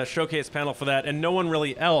in the showcase panel for that, and no one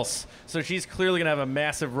really else. So she's clearly gonna have a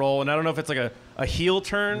massive role. And I don't know if it's like a heel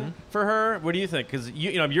turn for her. What do you think? Because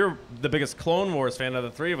you know you're the biggest Clone Wars fan of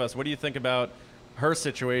the three of us. What do you think about her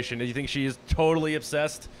situation? Do you think she is totally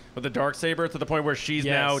obsessed with the Darksaber to the point where she's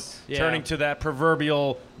Yes, now yeah. turning to that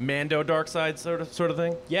proverbial Mando dark side sort of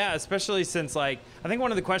thing? Yeah, especially since, like, I think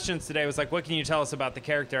one of the questions today was like, what can you tell us about the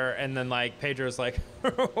character? And then, like, Pedro's like,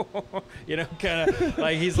 you know, kind of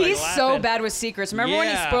like he's like so laughing. bad with secrets. Remember when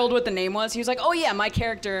he Yeah. spoiled what the name was? He was like, "Oh yeah, my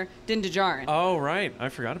character Din Djarin." Oh right, I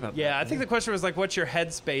forgot about that. Yeah, I think the question was like, what's your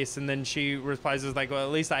headspace? And then she replies as like, well,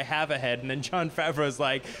 at least I have a head. And then Jon Favreau's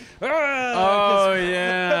like, Oh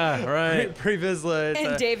yeah, right. Pre Vizsla.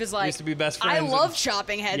 And Dave is like, used to be best "I friends. love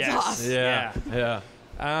chopping heads Yes. off." Yeah.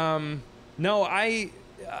 No, I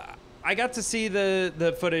got to see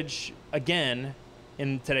the footage again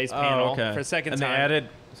in today's panel Oh, okay. for a second and time.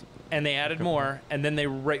 They added. more, and then they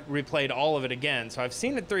replayed all of it again. So I've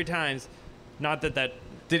seen it 3 times. Not that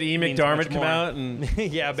Did E. means much McDermott come more. out and?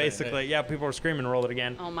 yeah, basically. Yeah, people were screaming, roll it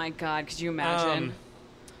again. Oh my God, could you imagine?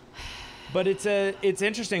 But it's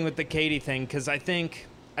interesting with the Katie thing because I think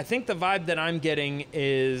the vibe that I'm getting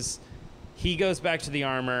is he goes back to the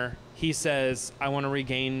armor. He says, "I want to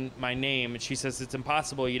regain my name," and she says, "It's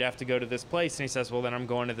impossible. You'd have to go to this place." And he says, "Well, then I'm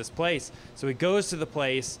going to this place." So he goes to the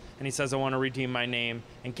place and he says, "I want to redeem my name."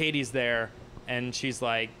 And Katie's there, and she's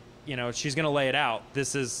like, you know, she's gonna lay it out.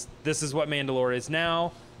 This is what Mandalore is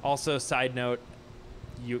now. Also, side note,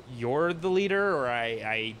 you're the leader, or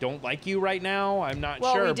I don't like you right now. I'm not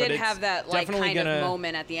well, sure. we did but have that like definitely kind of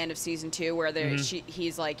moment at the end of season 2 where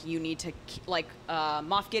he's like, you need to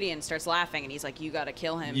Moff Gideon starts laughing and he's like, you got to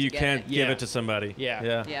kill him. You to get can't it. give it to somebody.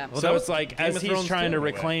 Yeah. Yeah. Well, So that it's was like Game as of he's Thrones trying too, to in a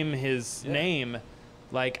way. reclaim his name,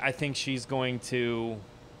 like I think she's going to,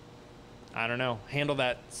 I don't know, handle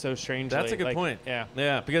that so strangely. That's a good point. Yeah.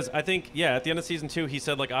 Yeah, because I think, at the end of season 2, he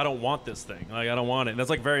said, like, I don't want this thing. Like, I don't want it. And that's,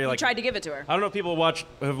 like, very, He like... tried to give it to her. I don't know if people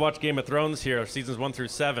have watched Game of Thrones here, seasons 1 through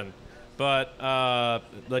 7, but,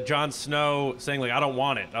 like, Jon Snow saying, like, I don't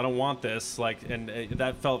want it. I don't want this. Like, and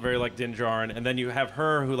that felt very, like, Din Djarin. And then you have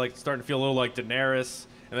her who, like, starting to feel a little like Daenerys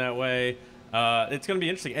in that way. It's going to be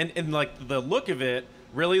interesting. And, like, the look of it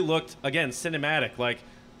really looked, again, cinematic. Like,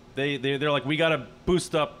 they're like, we got to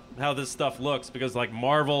boost up how this stuff looks because like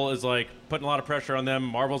Marvel is like putting a lot of pressure on them.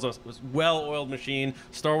 Marvel's a well-oiled machine.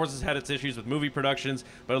 Star Wars has had its issues with movie productions,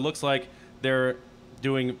 but it looks like they're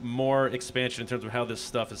doing more expansion in terms of how this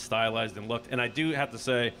stuff is stylized and looked. And I do have to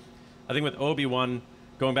say, I think with Obi-Wan,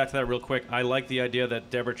 going back to that real quick, I like the idea that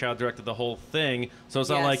Deborah Chow directed the whole thing. So it's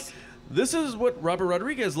not like, this is what Robert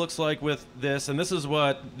Rodriguez looks like with this, and this is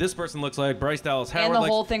what this person looks like, Bryce Dallas Howard. And the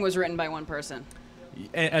whole thing was written by one person.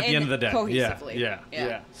 At the end of the day. Cohesively.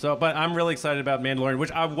 Yeah. So, but I'm really excited about Mandalorian,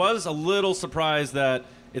 which I was a little surprised that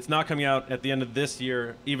it's not coming out at the end of this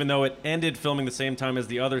year, even though it ended filming the same time as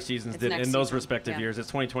the other seasons did in those respective years. It's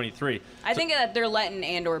 2023. I think that they're letting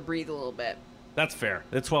Andor breathe a little bit. That's fair.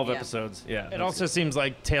 It's 12 episodes. Yeah. It also seems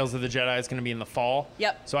like Tales of the Jedi is going to be in the fall.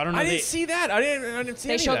 Yep. So I don't know. I didn't see that. I didn't see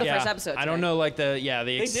They any showed of the that. first episode I don't today. know, like the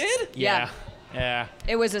They did? Yeah. Yeah.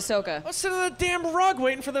 It was Ahsoka. I was sitting on the damn rug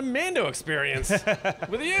waiting for the Mando experience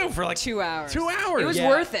with you for like 2 hours. 2 hours. It was Yeah.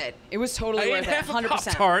 worth it. It was totally I ate worth it. half a 100%.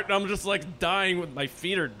 Pop-Tart, and I'm just like dying with my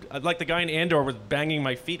feet, like the guy in Andor was banging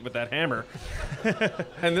my feet with that hammer.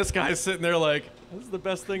 And this guy's sitting there like, this is the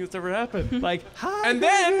best thing that's ever happened. Like, hi. And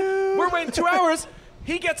then we're waiting 2 hours.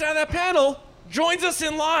 He gets out of that panel, joins us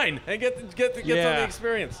in line, and gets on the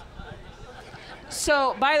experience.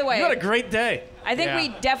 So, by the way, You had a great day. I think Yeah. we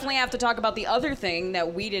definitely have to talk about the other thing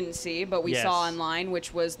that we didn't see, but we Yes. saw online,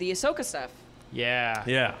 which was the Ahsoka stuff. Yeah.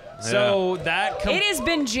 Yeah. So that It has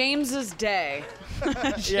been James's day.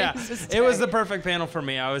 yeah, James's it was day. the perfect panel for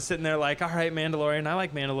me. I was sitting there like, all right, Mandalorian, I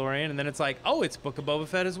like Mandalorian, and then it's like, oh, it's Book of Boba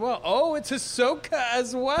Fett as well. Oh, it's Ahsoka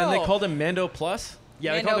as well. And they called him Mando Plus?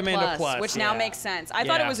 yeah, they called it Mando Plus, which now yeah. makes sense. I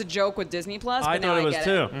thought Yeah. it was a joke with Disney Plus, but I now thought it was get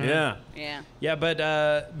too. it. Yeah. Yeah. Yeah,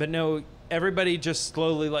 but no, everybody just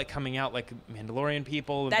slowly like coming out like Mandalorian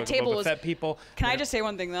people, and That Book of table Boba was- Fett people. Can I just say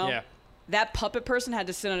one thing though? Yeah. That puppet person had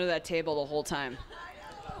to sit under that table the whole time.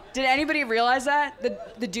 Did anybody realize that?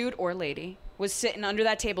 The dude or lady was sitting under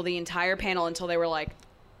that table the entire panel until they were like,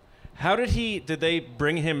 How did they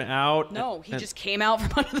bring him out? no, he And- just came out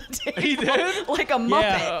from under the table. He did? Like a Muppet.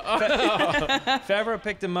 Yeah. Favreau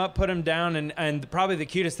picked him up, put him down, and probably the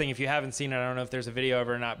cutest thing, if you haven't seen it, I don't know if there's a video of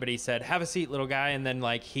it or not, but he said, "Have a seat, little guy," and then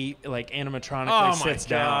like he like animatronically Oh my sits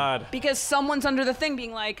down. God. Because someone's under the thing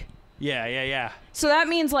being like, Yeah. so that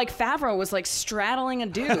means like Favreau was like straddling a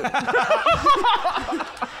dude.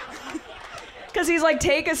 Because he's like,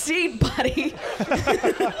 take a seat, buddy.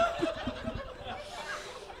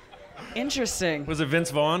 Interesting. Was it Vince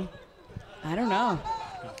Vaughn? I don't know.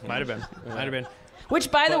 Might have been. Which,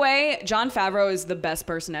 by the way, Jon Favreau is the best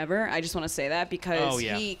person ever. I just want to say that because Oh,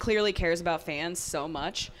 yeah. he clearly cares about fans so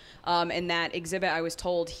much. And that exhibit, I was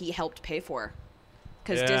told, he helped pay for.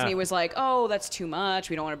 Because Yeah. Disney was like, oh, that's too much.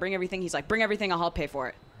 We don't want to bring everything. He's like, bring everything. I'll help pay for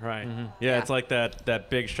it. Right. Mm-hmm. Yeah, it's like that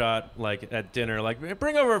big shot, like at dinner, like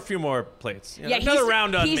bring over a few more plates. You know, Yeah, another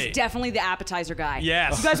round on he's me. definitely the appetizer guy.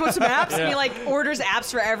 Yes. You guys want some apps? And Yeah. he like orders apps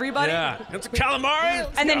for everybody. Yeah. It's calamari.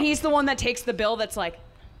 Let's And then go. he's the one that takes the bill that's like,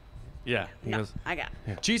 Yeah. He no, goes, I got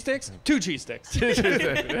it. Cheese sticks? 2 cheese sticks. And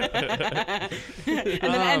then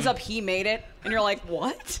ends up he made it. And you're like,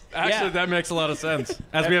 what? Actually, Yeah. that makes a lot of sense.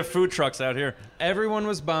 As we have food trucks out here. Everyone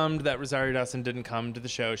was bummed that Rosario Dawson didn't come to the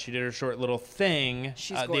show. She did her short little thing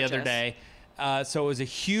She's the other gorgeous. day. So it was a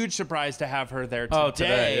huge surprise to have her there today. Oh,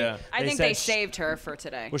 today, yeah. I think they said saved her for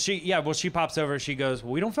today. Well, she pops over. She goes,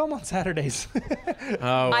 well, we don't film on Saturdays.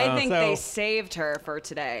 Oh, I think So- they saved her for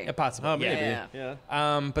today. Possibly. Oh, maybe. Yeah.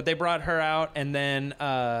 Yeah. But they brought her out, and then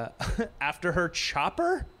after her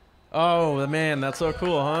chopper, Oh, man, that's so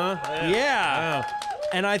cool, huh? yeah.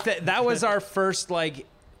 And I that was our first like.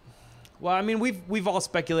 Well, I mean, we've all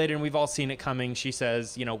speculated and we've all seen it coming. She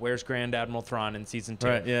says, where's Grand Admiral Thrawn in season 2?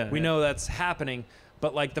 Right, yeah, we yeah. know that's happening,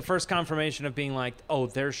 but like the first confirmation of being like, oh,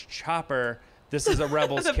 there's Chopper. This is a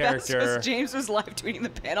Rebels The best character. was James was live tweeting the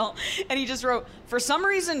panel, and he just wrote, for some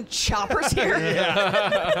reason, Chopper's here.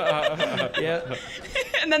 Yeah.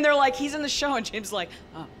 And then they're like, he's in the show, and James is like,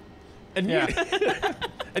 oh. And Yeah.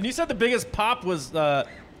 and you said the biggest pop was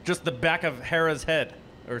just the back of Hera's head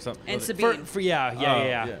or something. And Was it? Sabine. Yeah.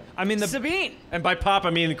 yeah. I mean, Sabine. And by pop, I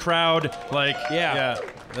mean the crowd. Like, Yeah.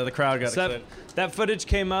 the crowd got So excited. that footage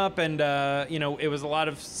came up, and it was a lot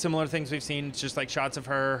of similar things we've seen. It's just like shots of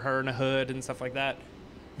her in a hood and stuff like that.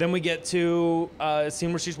 Then we get to a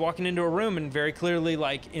scene where she's walking into a room, and very clearly,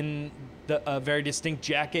 like in a very distinct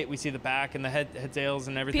jacket, we see the back and the head tails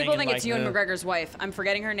and everything. People and, think like, it's Ewan McGregor's wife. I'm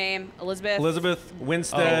forgetting her name. Elizabeth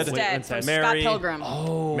Winstead. Winstead from Mary. Scott Pilgrim.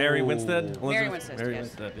 Oh, Mary Winstead? Mary Elizabeth? Winstead, Mary yes.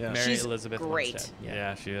 Winstead, yeah. Mary She's Elizabeth great. Winstead.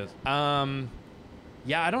 Yeah, she is.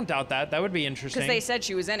 Yeah, I don't doubt that. That would be interesting. Because they said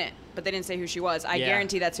she was in it, but they didn't say who she was. I Yeah.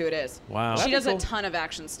 guarantee that's who it is. Wow. She That'd does be a cool. ton of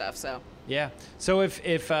action stuff, so. Yeah. So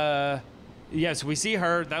so we see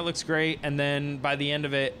her. That looks great. And then by the end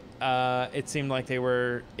of it, it seemed like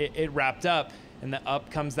it wrapped up. And up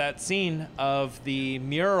comes that scene of the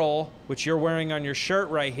mural, which you're wearing on your shirt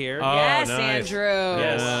right here. Yes, nice. Andrew.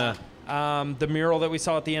 Yes. The mural that we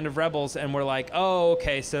saw at the end of Rebels, and we're like, oh,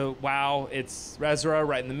 okay, so wow, it's Ezra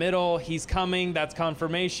right in the middle. He's coming. That's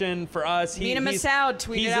confirmation for us. Mina Massoud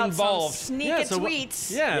tweeted he's out involved. some sneaky so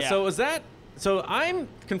tweets. Yeah. So was that? So I'm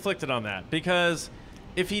conflicted on that because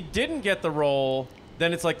if he didn't get the role,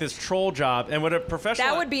 then it's like this troll job. And would a professional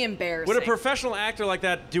That would be embarrassing. Would a professional actor like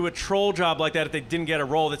that do a troll job like that if they didn't get a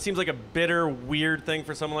role? That seems like a bitter, weird thing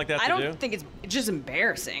for someone like that I to do. don't think it's just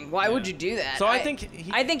embarrassing. Why would you do that? So I think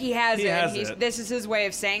he has he it. has He's, it. This is his way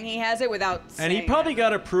of saying he has it without And saying he probably it.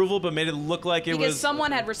 got approval, but made it look like it Because was.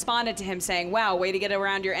 someone had responded to him saying, wow, way to get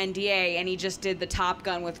around your NDA, and he just did the Top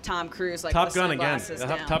Gun with Tom Cruise, like Top with Gun again. sunglasses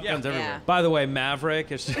Top down. Gun's everywhere. By the way,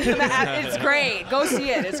 Maverick is. It's great. Go see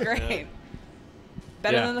it. It's great.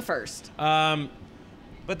 Better Yeah. than the first.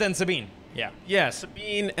 But then Sabine. Yeah. Yeah,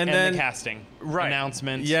 Sabine, and And then the casting announcement.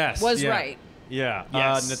 announcement. Yes, Was yeah. right. Yeah,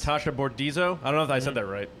 Yes. Natasha Bordizzo. I don't know if I said that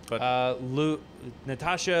right, but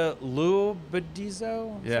Natasha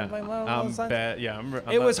Lubadizo. yeah, Something along I'm those lines? bad. Yeah, I'm It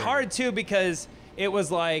not was very hard too because it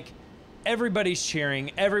was like everybody's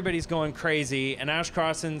cheering, everybody's going crazy, and Ash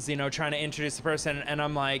Crossan's trying to introduce the person, and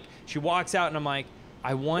I'm like, she walks out, and I'm like,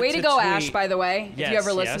 I want Way to to go, tweet. Ash, by the way. Yes, if you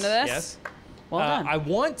ever listen yes, to this. yes. Well done. I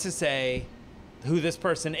want to say who this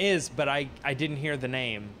person is, but I didn't hear the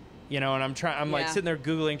name. And I'm like Yeah. sitting there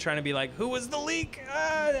Googling, trying to be like, who was the leak?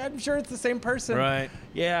 I'm sure it's the same person. Right.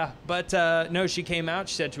 Yeah. But no, she came out.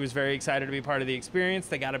 She said she was very excited to be part of the experience.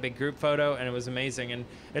 They got a big group photo, and it was amazing. And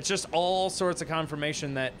it's just all sorts of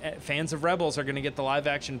confirmation that fans of Rebels are going to get the live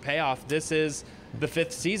action payoff. This is the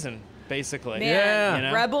 5th season, basically. Man, Yeah. You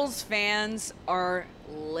know? Rebels fans are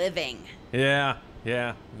living.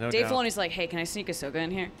 Yeah, no Dave doubt. Filoni's like, hey, can I sneak Ahsoka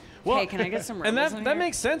in here? Well, hey, can I get some Rebels and in that here?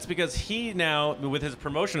 makes sense because he now, with his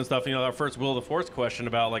promotion and stuff, our first Will of the Force question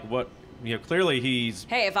about like what, clearly he's.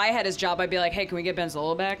 Hey, if I had his job, I'd be like, hey, can we get Ben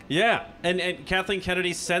Solo back? Yeah, and Kathleen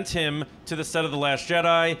Kennedy sent him to the set of The Last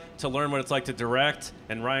Jedi to learn what it's like to direct,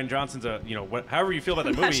 and Ryan Johnson's however you feel about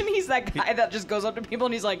that Imagine movie. he's that guy that just goes up to people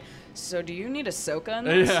and he's like, so do you need Ahsoka in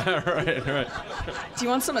this? Yeah, right. Do you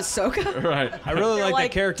want some Ahsoka? Right. I really They're like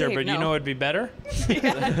like, that character, Dave, but no. you know it'd be better?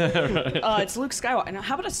 It's Luke Skywalker. Now,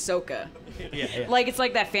 how about Ahsoka? Yeah. Like, it's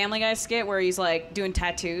like that Family Guy skit where he's like doing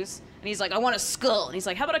tattoos. And he's like, I want a skull. And he's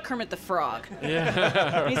like, how about a Kermit the Frog?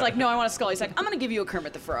 Yeah. And he's like, no, I want a skull. He's like, I'm going to give you a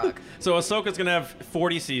Kermit the Frog. So Ahsoka's gonna have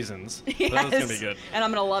 40 seasons. So that's gonna be good. And I'm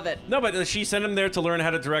going to love it. No, but she sent him there to learn how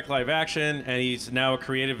to direct live action, and he's now a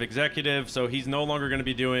creative executive, so he's no longer going to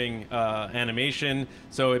be doing animation.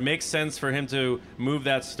 So it makes sense for him to move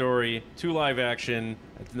that story to live action.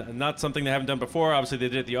 It's not something they haven't done before. Obviously, they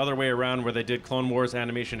did it the other way around, where they did Clone Wars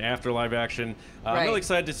animation after live action. I'm Right. really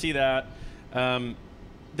excited to see that.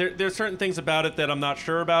 There's certain things about it that I'm not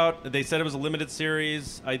sure about. They said it was a limited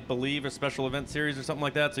series, I believe, a special event series or something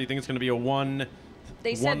like that. So you think it's going to be a one?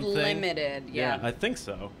 They said one thing? limited. Yeah. I think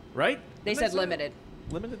so. Right? They Didn't said say limited.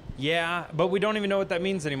 Limited. Yeah, but we don't even know what that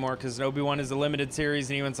means anymore because Obi-Wan is a limited series,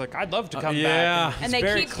 and Ewan's like, I'd love to come yeah. back. And he's they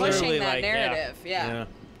very keep pushing clearly that like, narrative. Yeah. Yeah.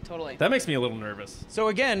 Totally. That makes me a little nervous. So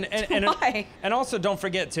again, and Why? and also don't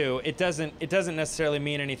forget too, it doesn't necessarily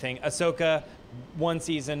mean anything. Ahsoka, one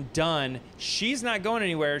season done. She's not going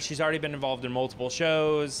anywhere. She's already been involved in multiple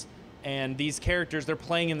shows, and these characters, they're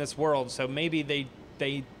playing in this world. So maybe they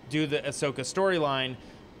do the Ahsoka storyline,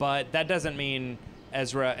 but that doesn't mean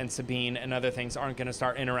Ezra and Sabine and other things aren't going to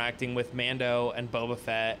start interacting with Mando and Boba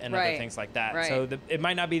Fett and other Right. things like that. Right. So it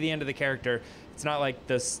might not be the end of the character. It's not like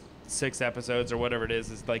this 6 episodes or whatever it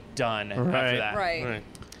is like done after that. Right.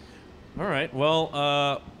 All right.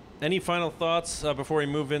 Well, any final thoughts before we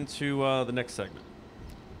move into the next segment?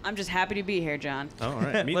 I'm just happy to be here, John. Oh, all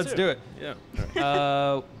right. Me Let's too. do it.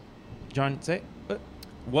 Yeah. John, say.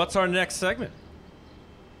 What's our next segment?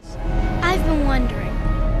 I've been wondering,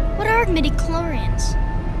 what are midichlorians?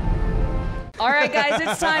 All right, guys,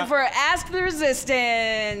 it's time for Ask the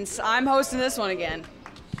Resistance. I'm hosting this one again.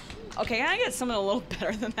 Okay, can I get someone a little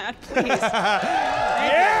better than that, please? Yeah!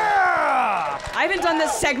 I haven't done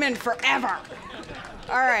this segment forever.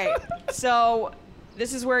 All right, so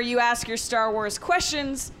this is where you ask your Star Wars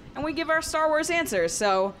questions, and we give our Star Wars answers.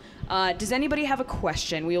 So, does anybody have a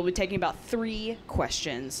question? We will be taking about 3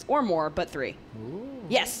 questions, or more, but 3. Ooh.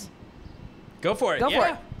 Yes. Go for it. Go for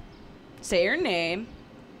it. Say your name.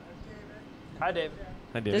 Hi, David.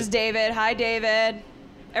 Hi, David. This is David. Hi, David.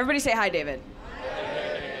 Everybody say hi, David.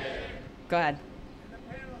 Go ahead. In the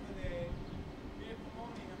panel today, Dave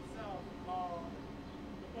Filoni himself called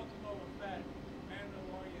the Book of Boba Fett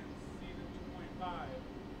Mandalorian Season 2.5.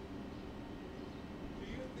 Do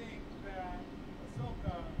you think that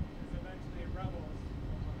Ahsoka is eventually Rebels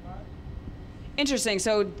 1.5? Interesting.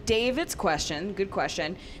 So David's question, good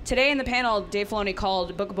question. Today in the panel, Dave Filoni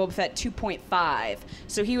called Book of Boba Fett 2.5.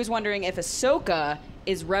 So he was wondering if Ahsoka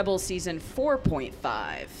is Rebels Season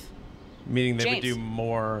 4.5. Meaning they would James. do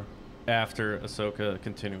more after Ahsoka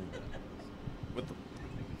continuing.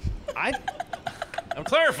 I'm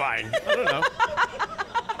clarifying. I don't know.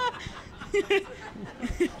 You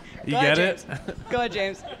Go get ahead, it? Go ahead,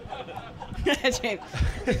 James. Go ahead,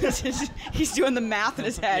 James. He's doing the math in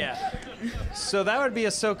his head. Yeah. So that would be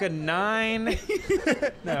Ahsoka 9. No.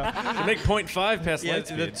 You make 0.5 past Yeah, light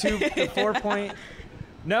the speed. 4 point.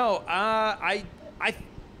 No, I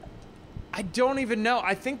don't even know.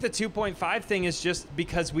 I think the 2.5 thing is just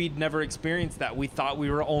because we'd never experienced that. We thought we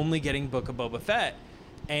were only getting Book of Boba Fett.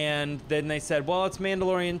 And then they said, well, it's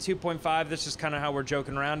Mandalorian 2.5. That's just kind of how we're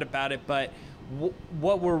joking around about it. But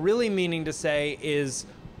what we're really meaning to say is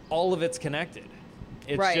all of it's connected.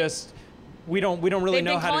 It's Right. just we don't really They've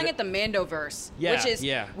know been how calling to. it the Mandoverse, Yeah, which is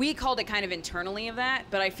yeah. we called it kind of internally of that,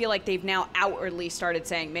 but I feel like they've now outwardly started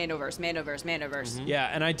saying Mandoverse, Mandoverse, Mandoverse. Yeah,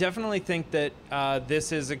 and I definitely think that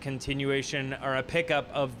this is a continuation or a pickup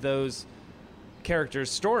of those characters'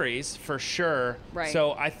 stories for sure. Right.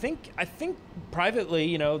 So I think privately,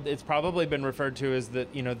 you know, it's probably been referred to as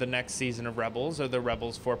the next season of Rebels or the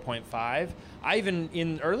Rebels 4.5. I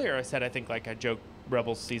even earlier I said I think like I joked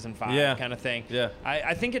Rebels season 5 kind of thing. Yeah.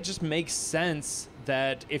 I think it just makes sense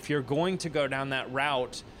that if you're going to go down that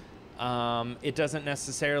route, it doesn't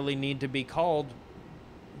necessarily need to be called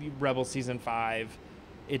Rebel Season 5.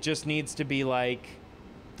 It just needs to be like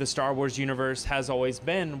the Star Wars universe has always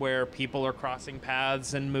been, where people are crossing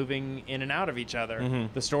paths and moving in and out of each other.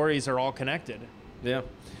 Mhm. The stories are all connected. Yeah.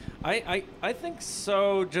 I think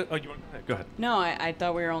so. Go ahead. No, I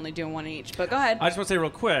thought we were only doing one each, but go ahead. I just want to say real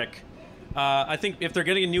quick, I think if they're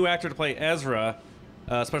getting a new actor to play Ezra,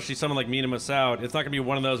 especially someone like Mina Massoud, it's not going to be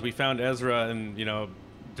one of those we found Ezra and,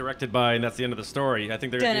 directed by, and that's the end of the story. I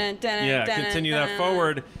think they're going to continue that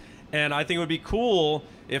forward. And I think it would be cool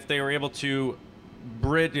if they were able to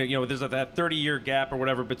bridge, there's that 30-year gap or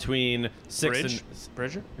whatever between 6 and...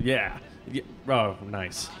 Bridger? Yeah. Oh,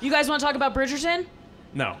 nice. You guys want to talk about Bridgerton?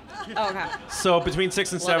 No. Oh, okay. So between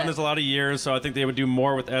 6 and Love 7, it. there's a lot of years. So I think they would do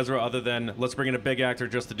more with Ezra, other than let's bring in a big actor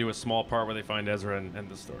just to do a small part where they find Ezra and end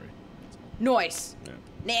the story. Noise. Yeah.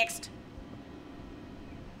 Next.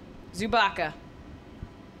 Zubaka.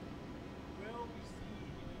 Will we see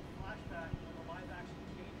a flashback of a live-action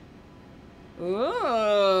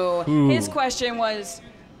Kanan? Ooh. His question was,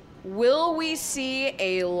 will we see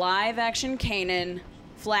a live-action Kanan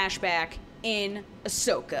flashback in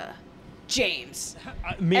Ahsoka? James.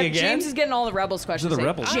 Me again? James is getting all the Rebels questions. These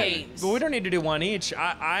are the Say, Rebels. James. But we don't need to do one each.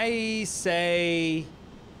 I say...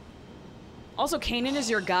 Also, Kanan is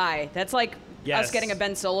your guy. That's like Yes. us getting a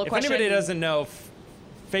Ben Solo if question. anybody doesn't know,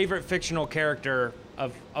 favorite fictional character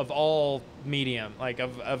of all medium, like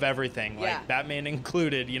of everything, Yeah. like Batman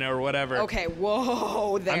included, or whatever. Okay,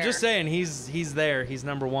 whoa there. I'm just saying he's there. He's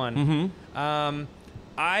number one. Mm-hmm.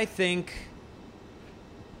 I think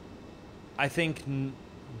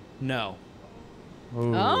no.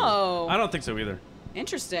 Oh. Uh, I don't think so either.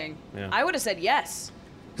 Interesting. Yeah. I would have said yes.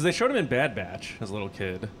 Because they showed him in Bad Batch as a little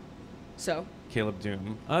kid, So, Caleb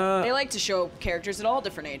Doom. they like to show characters at all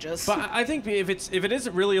different ages. But I think if it is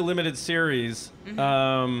really a limited series,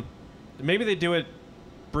 maybe they do it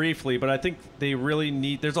briefly. But I think they really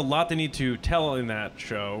need. There's a lot they need to tell in that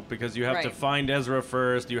show, because you have to Right. find Ezra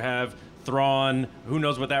first. You have Thrawn. Who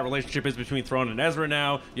knows what that relationship is between Thrawn and Ezra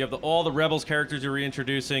now? You have all the Rebels characters you're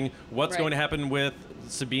reintroducing. What's Right. going to happen with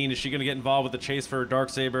Sabine? Is she going to get involved with the chase for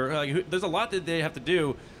Darksaber? There's a lot that they have to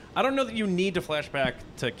do. I don't know that you need to flash back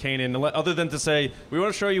to Kanan, other than to say, we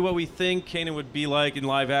want to show you what we think Kanan would be like in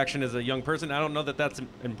live action as a young person. I don't know that that's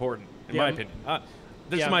important, in my opinion.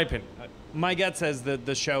 This is my opinion. My gut says that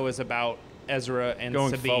the show is about Ezra and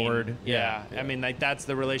Going Sabine. forward. Yeah. Yeah. I mean, like, that's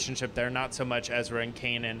the relationship there. Not so much Ezra and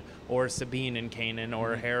Kanan or Sabine and Kanan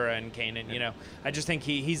or Hera and Kanan. You know, I just think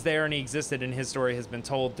he's there and he existed and his story has been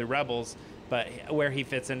told through Rebels. But where he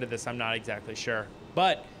fits into this, I'm not exactly sure.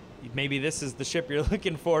 But maybe this is the ship you're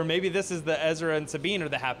looking for. Maybe this is the Ezra and Sabine or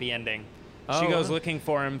the happy ending. She goes looking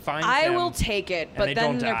for him, finds him. I will take it, but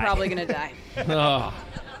then they're probably going to die. Oh,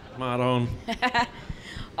 Maron.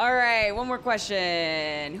 All right, one more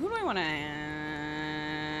question. Who do I want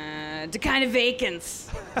to kind of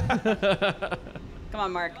vacants? Come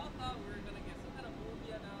on, Mark.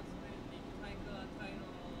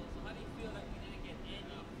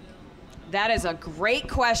 That is a great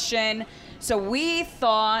question. So we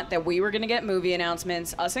thought that we were going to get movie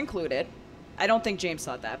announcements, us included. I don't think James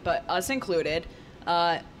thought that, but us included.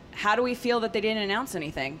 How do we feel that they didn't announce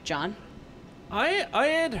anything, John? I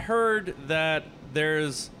had heard that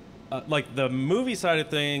there's like the movie side of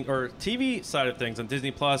things or TV side of things on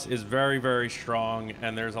Disney Plus is very, very strong,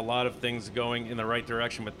 and there's a lot of things going in the right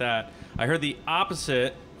direction with that. I heard the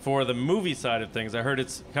opposite for the movie side of things. I heard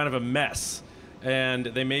it's kind of a mess, and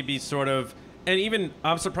they may be sort of. And even,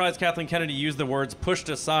 I'm surprised Kathleen Kennedy used the words pushed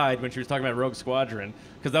aside when she was talking about Rogue Squadron,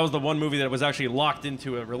 because that was the one movie that was actually locked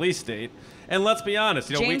into a release date. And let's be honest,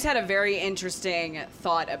 James had a very interesting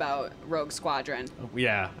thought about Rogue Squadron.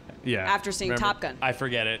 Yeah. After seeing Remember? Top Gun. I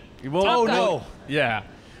forget it. Well, Top Gun. No. Yeah.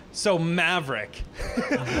 So Maverick.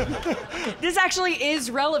 This actually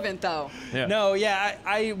is relevant, though. Yeah. No,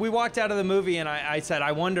 yeah. We walked out of the movie and I said,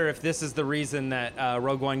 I wonder if this is the reason that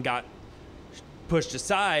Rogue One got pushed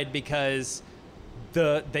aside, because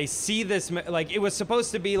they see this, like, it was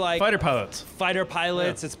supposed to be like Fighter pilots. Yeah.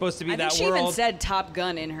 It's supposed to be I that think she world. even said Top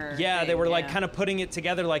Gun in her Yeah, thing. they were like kind of putting it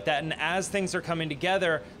together like that. And as things are coming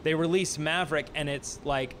together, they release Maverick, and it's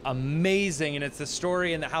like amazing. And it's the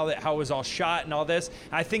story and how it was all shot and all this.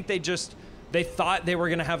 I think they thought they were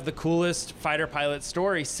going to have the coolest fighter pilot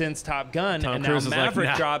story since Top Gun. Tom and Cruise now is like, Maverick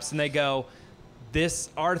nah. drops, and they go,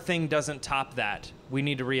 our thing doesn't top that. We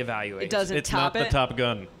need to reevaluate. It doesn't It's top not it. the Top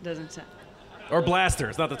Gun. Doesn't top. Or blaster.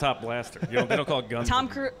 It's not the top blaster. They don't call it guns. Tom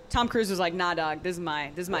Cruise was like, "Nah, dog, this is my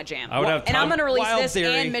jam." I would have and I'm gonna release Wild this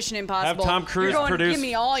theory. and Mission Impossible. Have Tom Cruise You're going produce. to give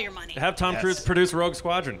me all your money. Have Tom Cruise produce Rogue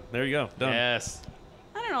Squadron. There you go. Done. Yes.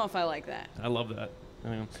 I don't know if I like that. I love that.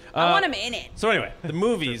 Anyway. I want him in it. So anyway, the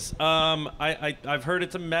movies. I've heard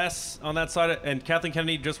it's a mess on that side, and Kathleen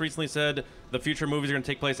Kennedy just recently said the future movies are going to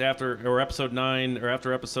take place after Episode 9 or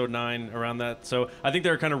after Episode 9 around that. So I think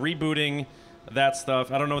they're kind of rebooting that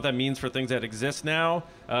stuff. I don't know what that means for things that exist now.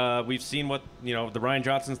 We've seen what the Rian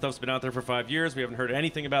Johnson stuff's been out there for 5 years. We haven't heard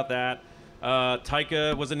anything about that.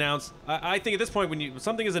 Taika was announced. I think at this point, when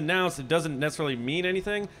something is announced, it doesn't necessarily mean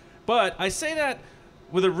anything. But I say that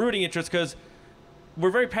with a rooting interest because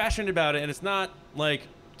we're very passionate about it, and it's not like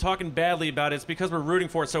talking badly about it. It's because we're rooting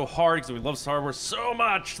for it so hard because we love Star Wars so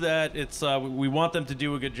much that it's we want them to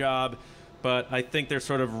do a good job. But I think they're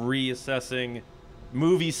sort of reassessing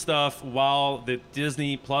movie stuff while the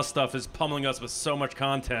Disney Plus stuff is pummeling us with so much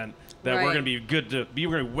content that we're going to be we're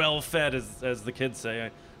going to be well fed, as the kids say.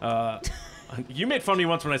 You made fun of me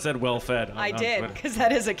once when I said well fed. I did, because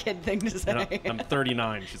that is a kid thing to say. No, I'm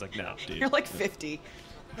 39. She's like, no, dude. You're like 50.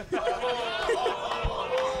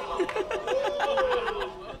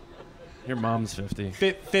 Your mom's 50.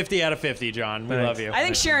 50 out of 50, John. We Thanks. love you. I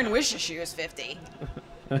think Sharon wishes she was 50.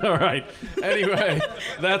 All right. Anyway,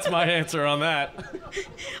 that's my answer on that.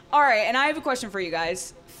 All right, and I have a question for you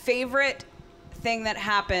guys. Favorite thing that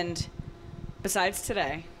happened besides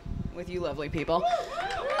today with you lovely people?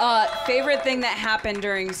 Favorite thing that happened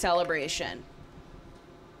during Celebration?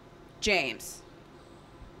 James.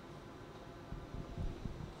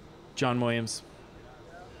 John Williams.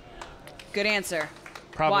 Good answer.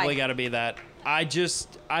 Probably Why? got to be that.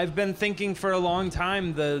 I've been thinking for a long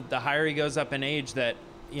time, the higher he goes up in age, that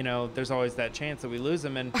there's always that chance that we lose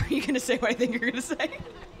him. And Are you going to say what I think you're going to say?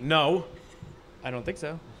 No. I don't think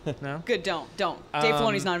so. No. Good, don't. Dave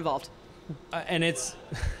Filoni's not involved. And it's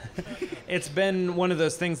been one of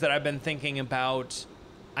those things that I've been thinking about.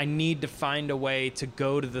 I need to find a way to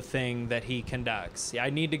go to the thing that he conducts. I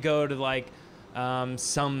need to go to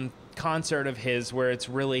some concert of his where it's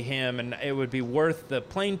really him, and it would be worth the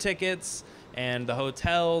plane tickets and the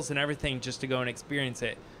hotels and everything just to go and experience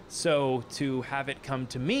it. So to have it come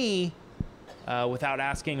to me without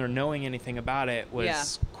asking or knowing anything about it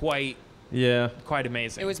was quite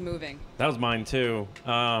amazing. It was moving. That was mine too.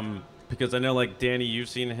 because I know, like, Danny, you've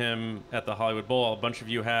seen him at the Hollywood Bowl. A bunch of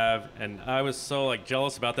you have, and I was so, like,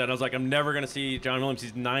 jealous about that. And I was like, I'm never going to see John Williams.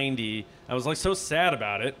 He's 90. I was, like, so sad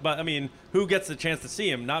about it. But, I mean, who gets the chance to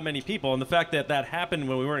see him? Not many people. And the fact that that happened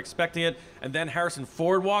when we weren't expecting it, and then Harrison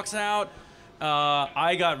Ford walks out,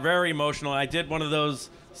 I got very emotional. I did one of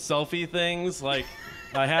those selfie things, like,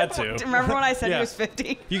 I had to. Remember when I said he was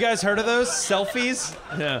 50? You guys heard of those selfies?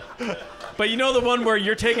 Yeah. But you know the one where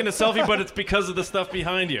you're taking a selfie, but it's because of the stuff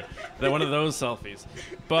behind you. One of those selfies.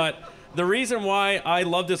 But the reason why I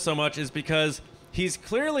love this so much is because he's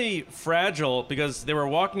clearly fragile, because they were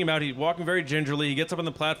walking him out. He's walking very gingerly. He gets up on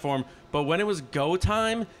the platform. But when it was go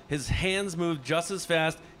time, his hands moved just as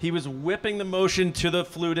fast. He was whipping the motion to the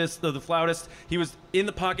flautist. He was in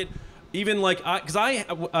the pocket. Even like, because I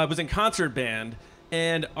was in concert band,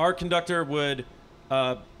 and our conductor would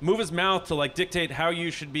move his mouth to like dictate how you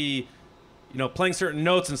should be, playing certain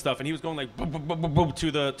notes and stuff, and he was going like boom, boom, boom, boom, boom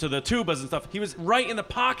to the tubas and stuff. He was right in the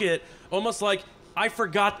pocket, almost like he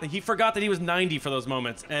forgot that he was 90 for those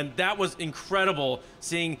moments, and that was incredible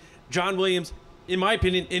seeing John Williams, in my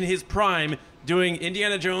opinion, in his prime, doing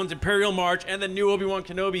Indiana Jones, Imperial March, and the new Obi-Wan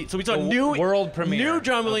Kenobi. So we saw new world premiere, new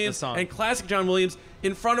John Williams song, and classic John Williams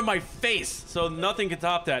in front of my face. So nothing could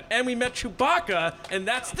top that. And we met Chewbacca, and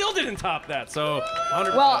that still didn't top that. So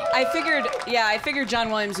 100%. Well, I figured John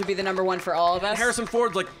Williams would be the number one for all of us. Harrison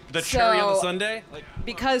Ford's like the cherry on the sundae.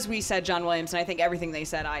 Because we said John Williams, and I think everything they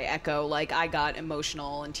said I echo. Like, I got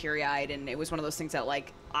emotional and teary-eyed, and it was one of those things that,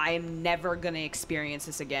 like, I am never going to experience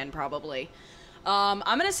this again, probably. I'm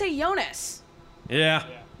going to say Jonas. Yeah.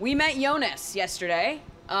 We met Jonas yesterday.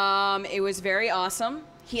 It was very awesome.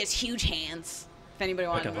 He has huge hands, if anybody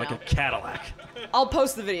wanted to know. Like a Cadillac. I'll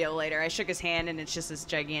post the video later. I shook his hand, and it's just this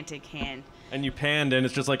gigantic hand. And you panned, and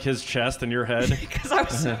it's just like his chest and your head. Because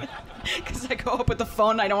I go up with the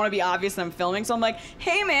phone, and I don't want to be obvious that I'm filming, so I'm like,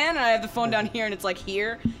 hey, man, and I have the phone down here, and it's like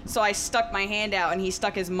here. So I stuck my hand out, and he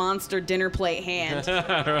stuck his monster dinner plate hand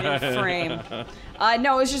in frame.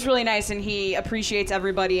 No, it was just really nice, and he appreciates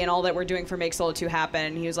everybody and all that we're doing for Make Solo 2 happen,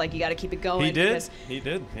 and he was like, you got to keep it going. He did,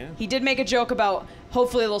 yeah. He did make a joke about,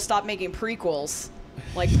 hopefully they'll stop making prequels.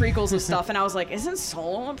 Like prequels of stuff, and I was like, isn't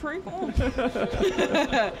Solo a prequel?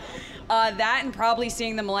 That and probably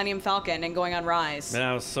seeing the Millennium Falcon and going on Rise. Man,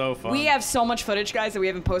 that was so fun. We have so much footage, guys, that we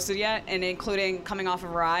haven't posted yet, and including coming off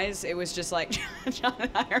of Rise, it was just like, John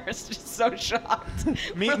and I are just so shocked.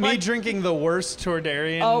 Me drinking the worst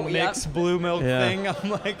Tourdarian mixed blue milk thing, I'm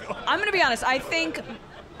like... Oh. I'm going to be honest, I think...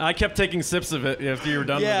 I kept taking sips of it after you were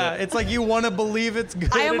done with it. Yeah, it's like you want to believe it's good.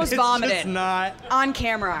 I almost vomited. It's not. On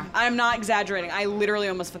camera. I'm not exaggerating. I literally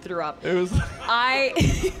almost threw up. It was...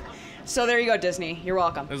 So there you go, Disney. You're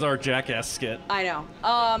welcome. It was our Jackass skit. I know.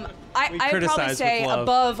 I'd probably say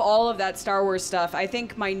above all of that Star Wars stuff, I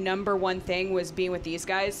think my number one thing was being with these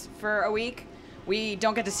guys for a week. We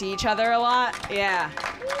don't get to see each other a lot. Yeah.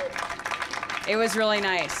 It was really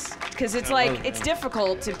nice. Because it's it's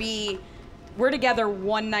difficult to be... We're together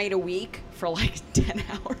one night a week for like 10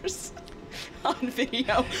 hours on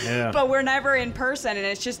video. Yeah. But we're never in person, and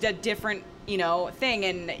it's just a different, thing.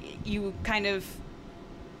 And you kind of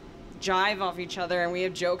jive off each other, and we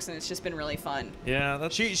have jokes, and it's just been really fun. Yeah,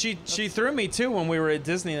 she threw me too when we were at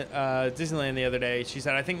Disneyland the other day. She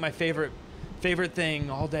said, I think my favorite thing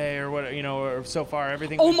all day, or what, or so far,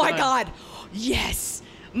 everything. Oh my God, yes!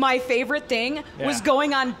 My favorite thing was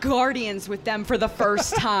going on Guardians with them for the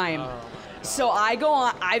first time. So I go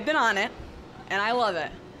on. I've been on it, and I love it.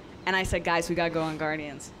 And I said, guys, we gotta go on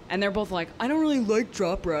Guardians. And they're both like, I don't really like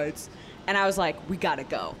drop rides. And I was like, we gotta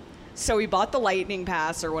go. So we bought the Lightning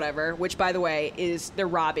Pass or whatever, which, by the way, they're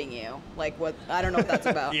robbing you. Like, what? I don't know what that's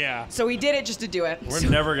about. Yeah. So we did it just to do it. We're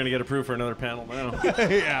never going to get approved for another panel now.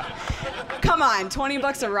 Yeah. Come on,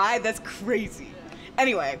 $20 a ride? That's crazy.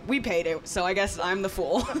 Anyway, we paid it, so I guess I'm the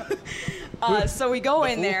fool. So we go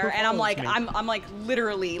in there, and I'm like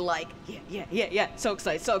literally like, yeah, so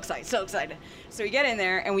excited. So we get in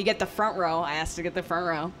there, and we get the front row. I asked to get the front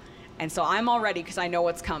row. And so I'm all ready because I know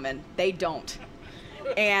what's coming. They don't.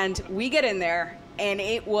 And we get in there, and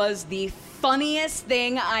it was the funniest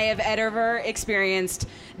thing I have ever experienced.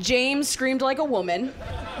 James screamed like a woman.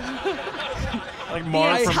 Like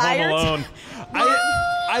Marge from Home Alone.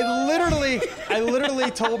 I literally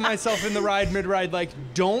told myself in the ride, mid-ride, like,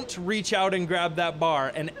 don't reach out and grab that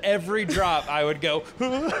bar. And every drop, I would go.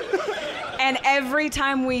 And every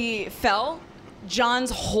time we fell, John's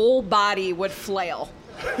whole body would flail.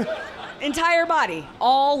 Entire body,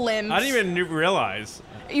 all limbs. I didn't even realize.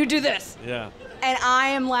 You do this. Yeah. And I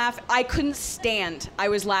am laughing. I couldn't stand. I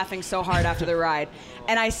was laughing so hard after the ride.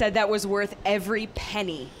 And I said that was worth every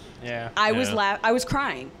penny. Yeah. I was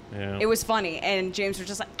crying. Yeah. It was funny. And James was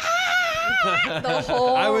just like, ah! The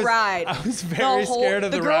whole ride. I was very scared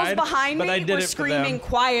of the girls ride, behind but I me did were it for them. screaming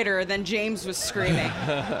quieter than James was screaming.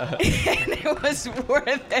 And it was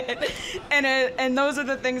worth it. And those are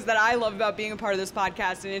the things that I love about being a part of this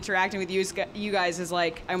podcast and interacting with you guys is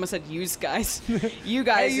like, I almost said use guys. You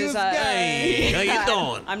guys is Hey, how you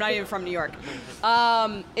doing? I'm not even from New York.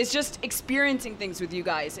 It's just experiencing things with you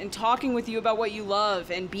guys and talking with you about what you love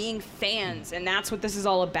and being fans, and that's what this is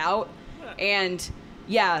all about. And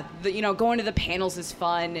yeah, going to the panels is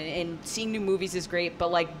fun, and seeing new movies is great,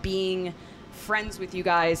 but like being friends with you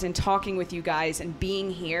guys and talking with you guys and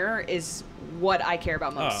being here is what I care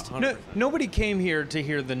about most. Nobody came here to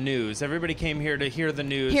hear the news. Everybody came here to hear the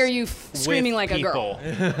news. Hear you screaming like people.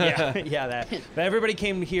 a girl. yeah, that. But everybody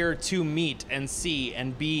came here to meet and see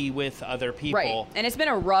and be with other people. Right, and it's been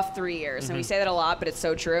a rough 3 years, and we say that a lot, but it's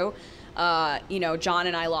so true. John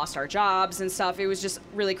and I lost our jobs and stuff. It was just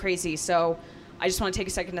really crazy. So I just want to take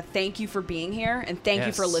a second to thank you for being here and thank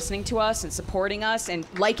you for listening to us and supporting us and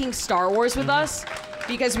liking Star Wars with us,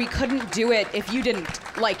 because we couldn't do it if you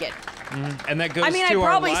didn't like it. And that goes I mean, I'd to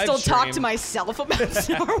probably our live still talk stream. to myself about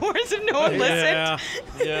Star Wars if no one listened.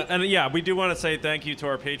 Yeah. And we do want to say thank you to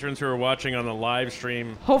our patrons who are watching on the live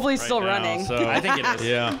stream. Hopefully it's right still now, running. So. I think it is.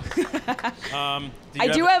 Yeah. I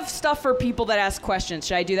do have stuff for people that ask questions.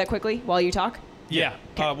 Should I do that quickly while you talk? Yeah.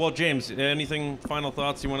 Well, James, anything final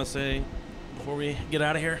thoughts you want to say before we get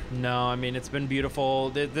out of here? No, I mean, it's been beautiful.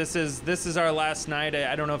 This is our last night.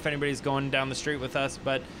 I don't know if anybody's going down the street with us,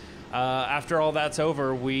 but after all that's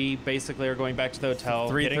over, we basically are going back to the hotel,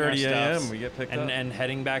 3:30 a.m. We get picked up and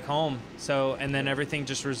heading back home. So, and then everything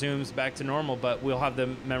just resumes back to normal. But we'll have the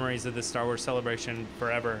memories of the Star Wars celebration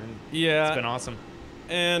forever. And it's been awesome.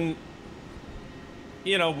 And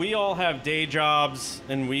we all have day jobs,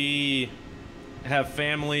 and we have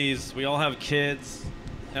families. We all have kids,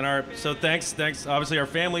 and so thanks. Obviously, our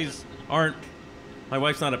families aren't. My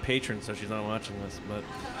wife's not a patron, so she's not watching this, but.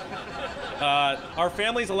 Our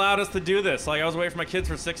families allowed us to do this. Like, I was away from my kids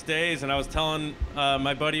for 6 days, and I was telling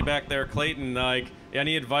my buddy back there, Clayton,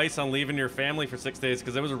 any advice on leaving your family for 6 days?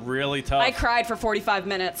 Because it was really tough. I cried for 45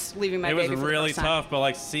 minutes leaving my baby for the first time. It was really tough,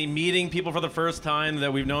 but meeting people for the first time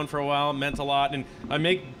that we've known for a while meant a lot. And I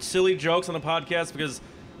make silly jokes on the podcast because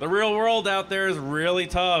the real world out there is really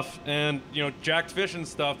tough, and jacked fish and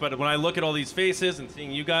stuff. But when I look at all these faces and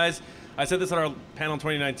seeing you guys. I said this at our panel in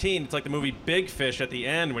 2019. It's like the movie Big Fish at the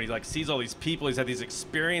end when he sees all these people he's had these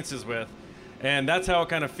experiences with, and that's how it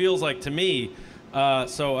kind of feels like to me.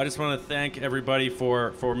 So I just want to thank everybody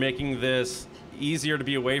for making this easier to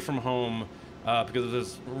be away from home because it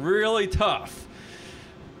was really tough.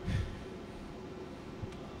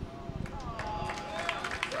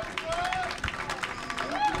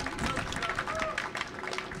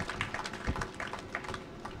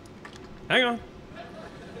 Hang on.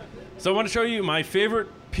 So I want to show you my favorite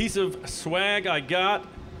piece of swag I got,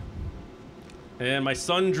 and my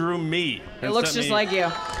son drew me. It looks just like you.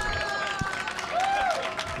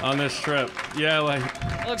 On this trip. Yeah,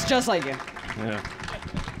 It looks just like you. Yeah.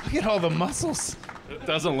 Look at all the muscles. It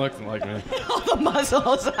doesn't look like me. All the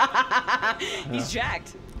muscles. He's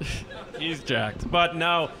jacked. He's jacked. But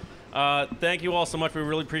no, thank you all so much. We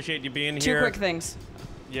really appreciate you being here. Two quick things.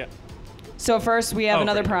 Yeah. So first, we have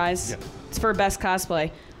another great. prize. Yeah. It's for best cosplay.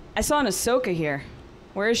 I saw an Ahsoka here.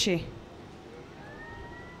 Where is she?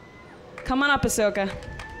 Come on up, Ahsoka.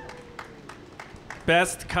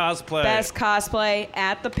 Best cosplay. Best cosplay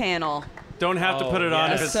at the panel. Don't have to put it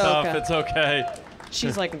on if it's Ahsoka. tough. It's okay.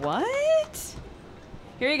 She's like, what?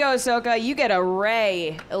 Here you go, Ahsoka. You get a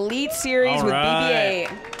Rey Elite Series All with right.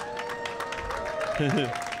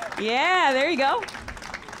 BB-8. Yeah, there you go.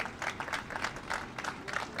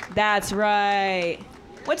 That's right.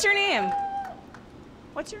 What's your name?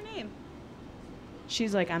 What's your name?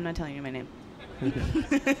 She's like, I'm not telling you my name.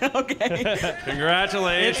 Okay.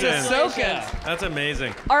 Congratulations. It's Ahsoka. That's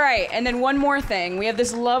amazing. All right, and then one more thing. We have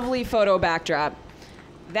this lovely photo backdrop.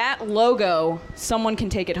 That logo, someone can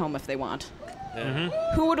take it home if they want. Yeah.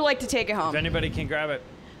 Who would like to take it home? If anybody can grab it.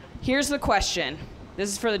 Here's the question. This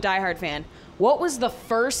is for the diehard fan. What was the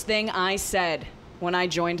first thing I said when I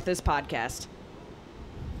joined this podcast?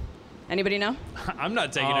 Anybody know? I'm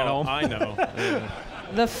not taking it home. I know.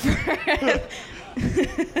 The first...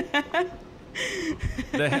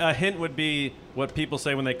 A hint would be what people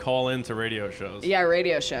say when they call into radio shows. Yeah,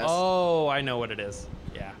 radio shows. Oh, I know what it is.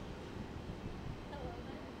 Yeah.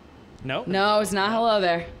 No? No, it's not hello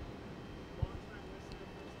there.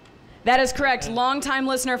 That is correct. Long-time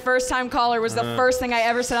listener, first-time caller was the first thing I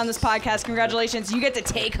ever said on this podcast. Congratulations. You get to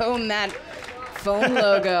take home that phone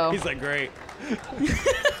logo. He's like, great.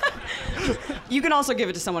 You can also give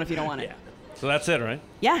it to someone if you don't want it. Yeah. So that's it, right?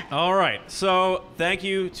 Yeah. All right. So thank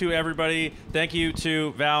you to everybody. Thank you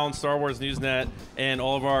to Val and Star Wars Newsnet and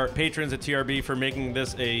all of our patrons at TRB for making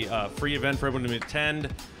this a free event for everyone to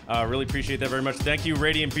attend. Really appreciate that very much. Thank you,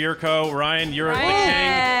 Radiant Beer Co. Ryan, you're the king.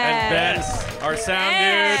 And Ben, our sound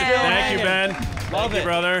dude. Thank you, Ben. Thank you,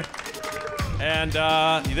 brother. And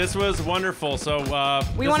this was wonderful. So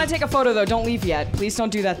we want to take a photo, though. Don't leave yet. Please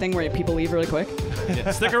don't do that thing where people leave really quick.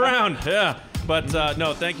 Yeah, stick around. Yeah. But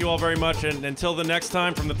no, thank you all very much. And until the next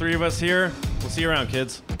time, from the three of us here, we'll see you around,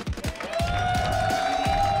 kids.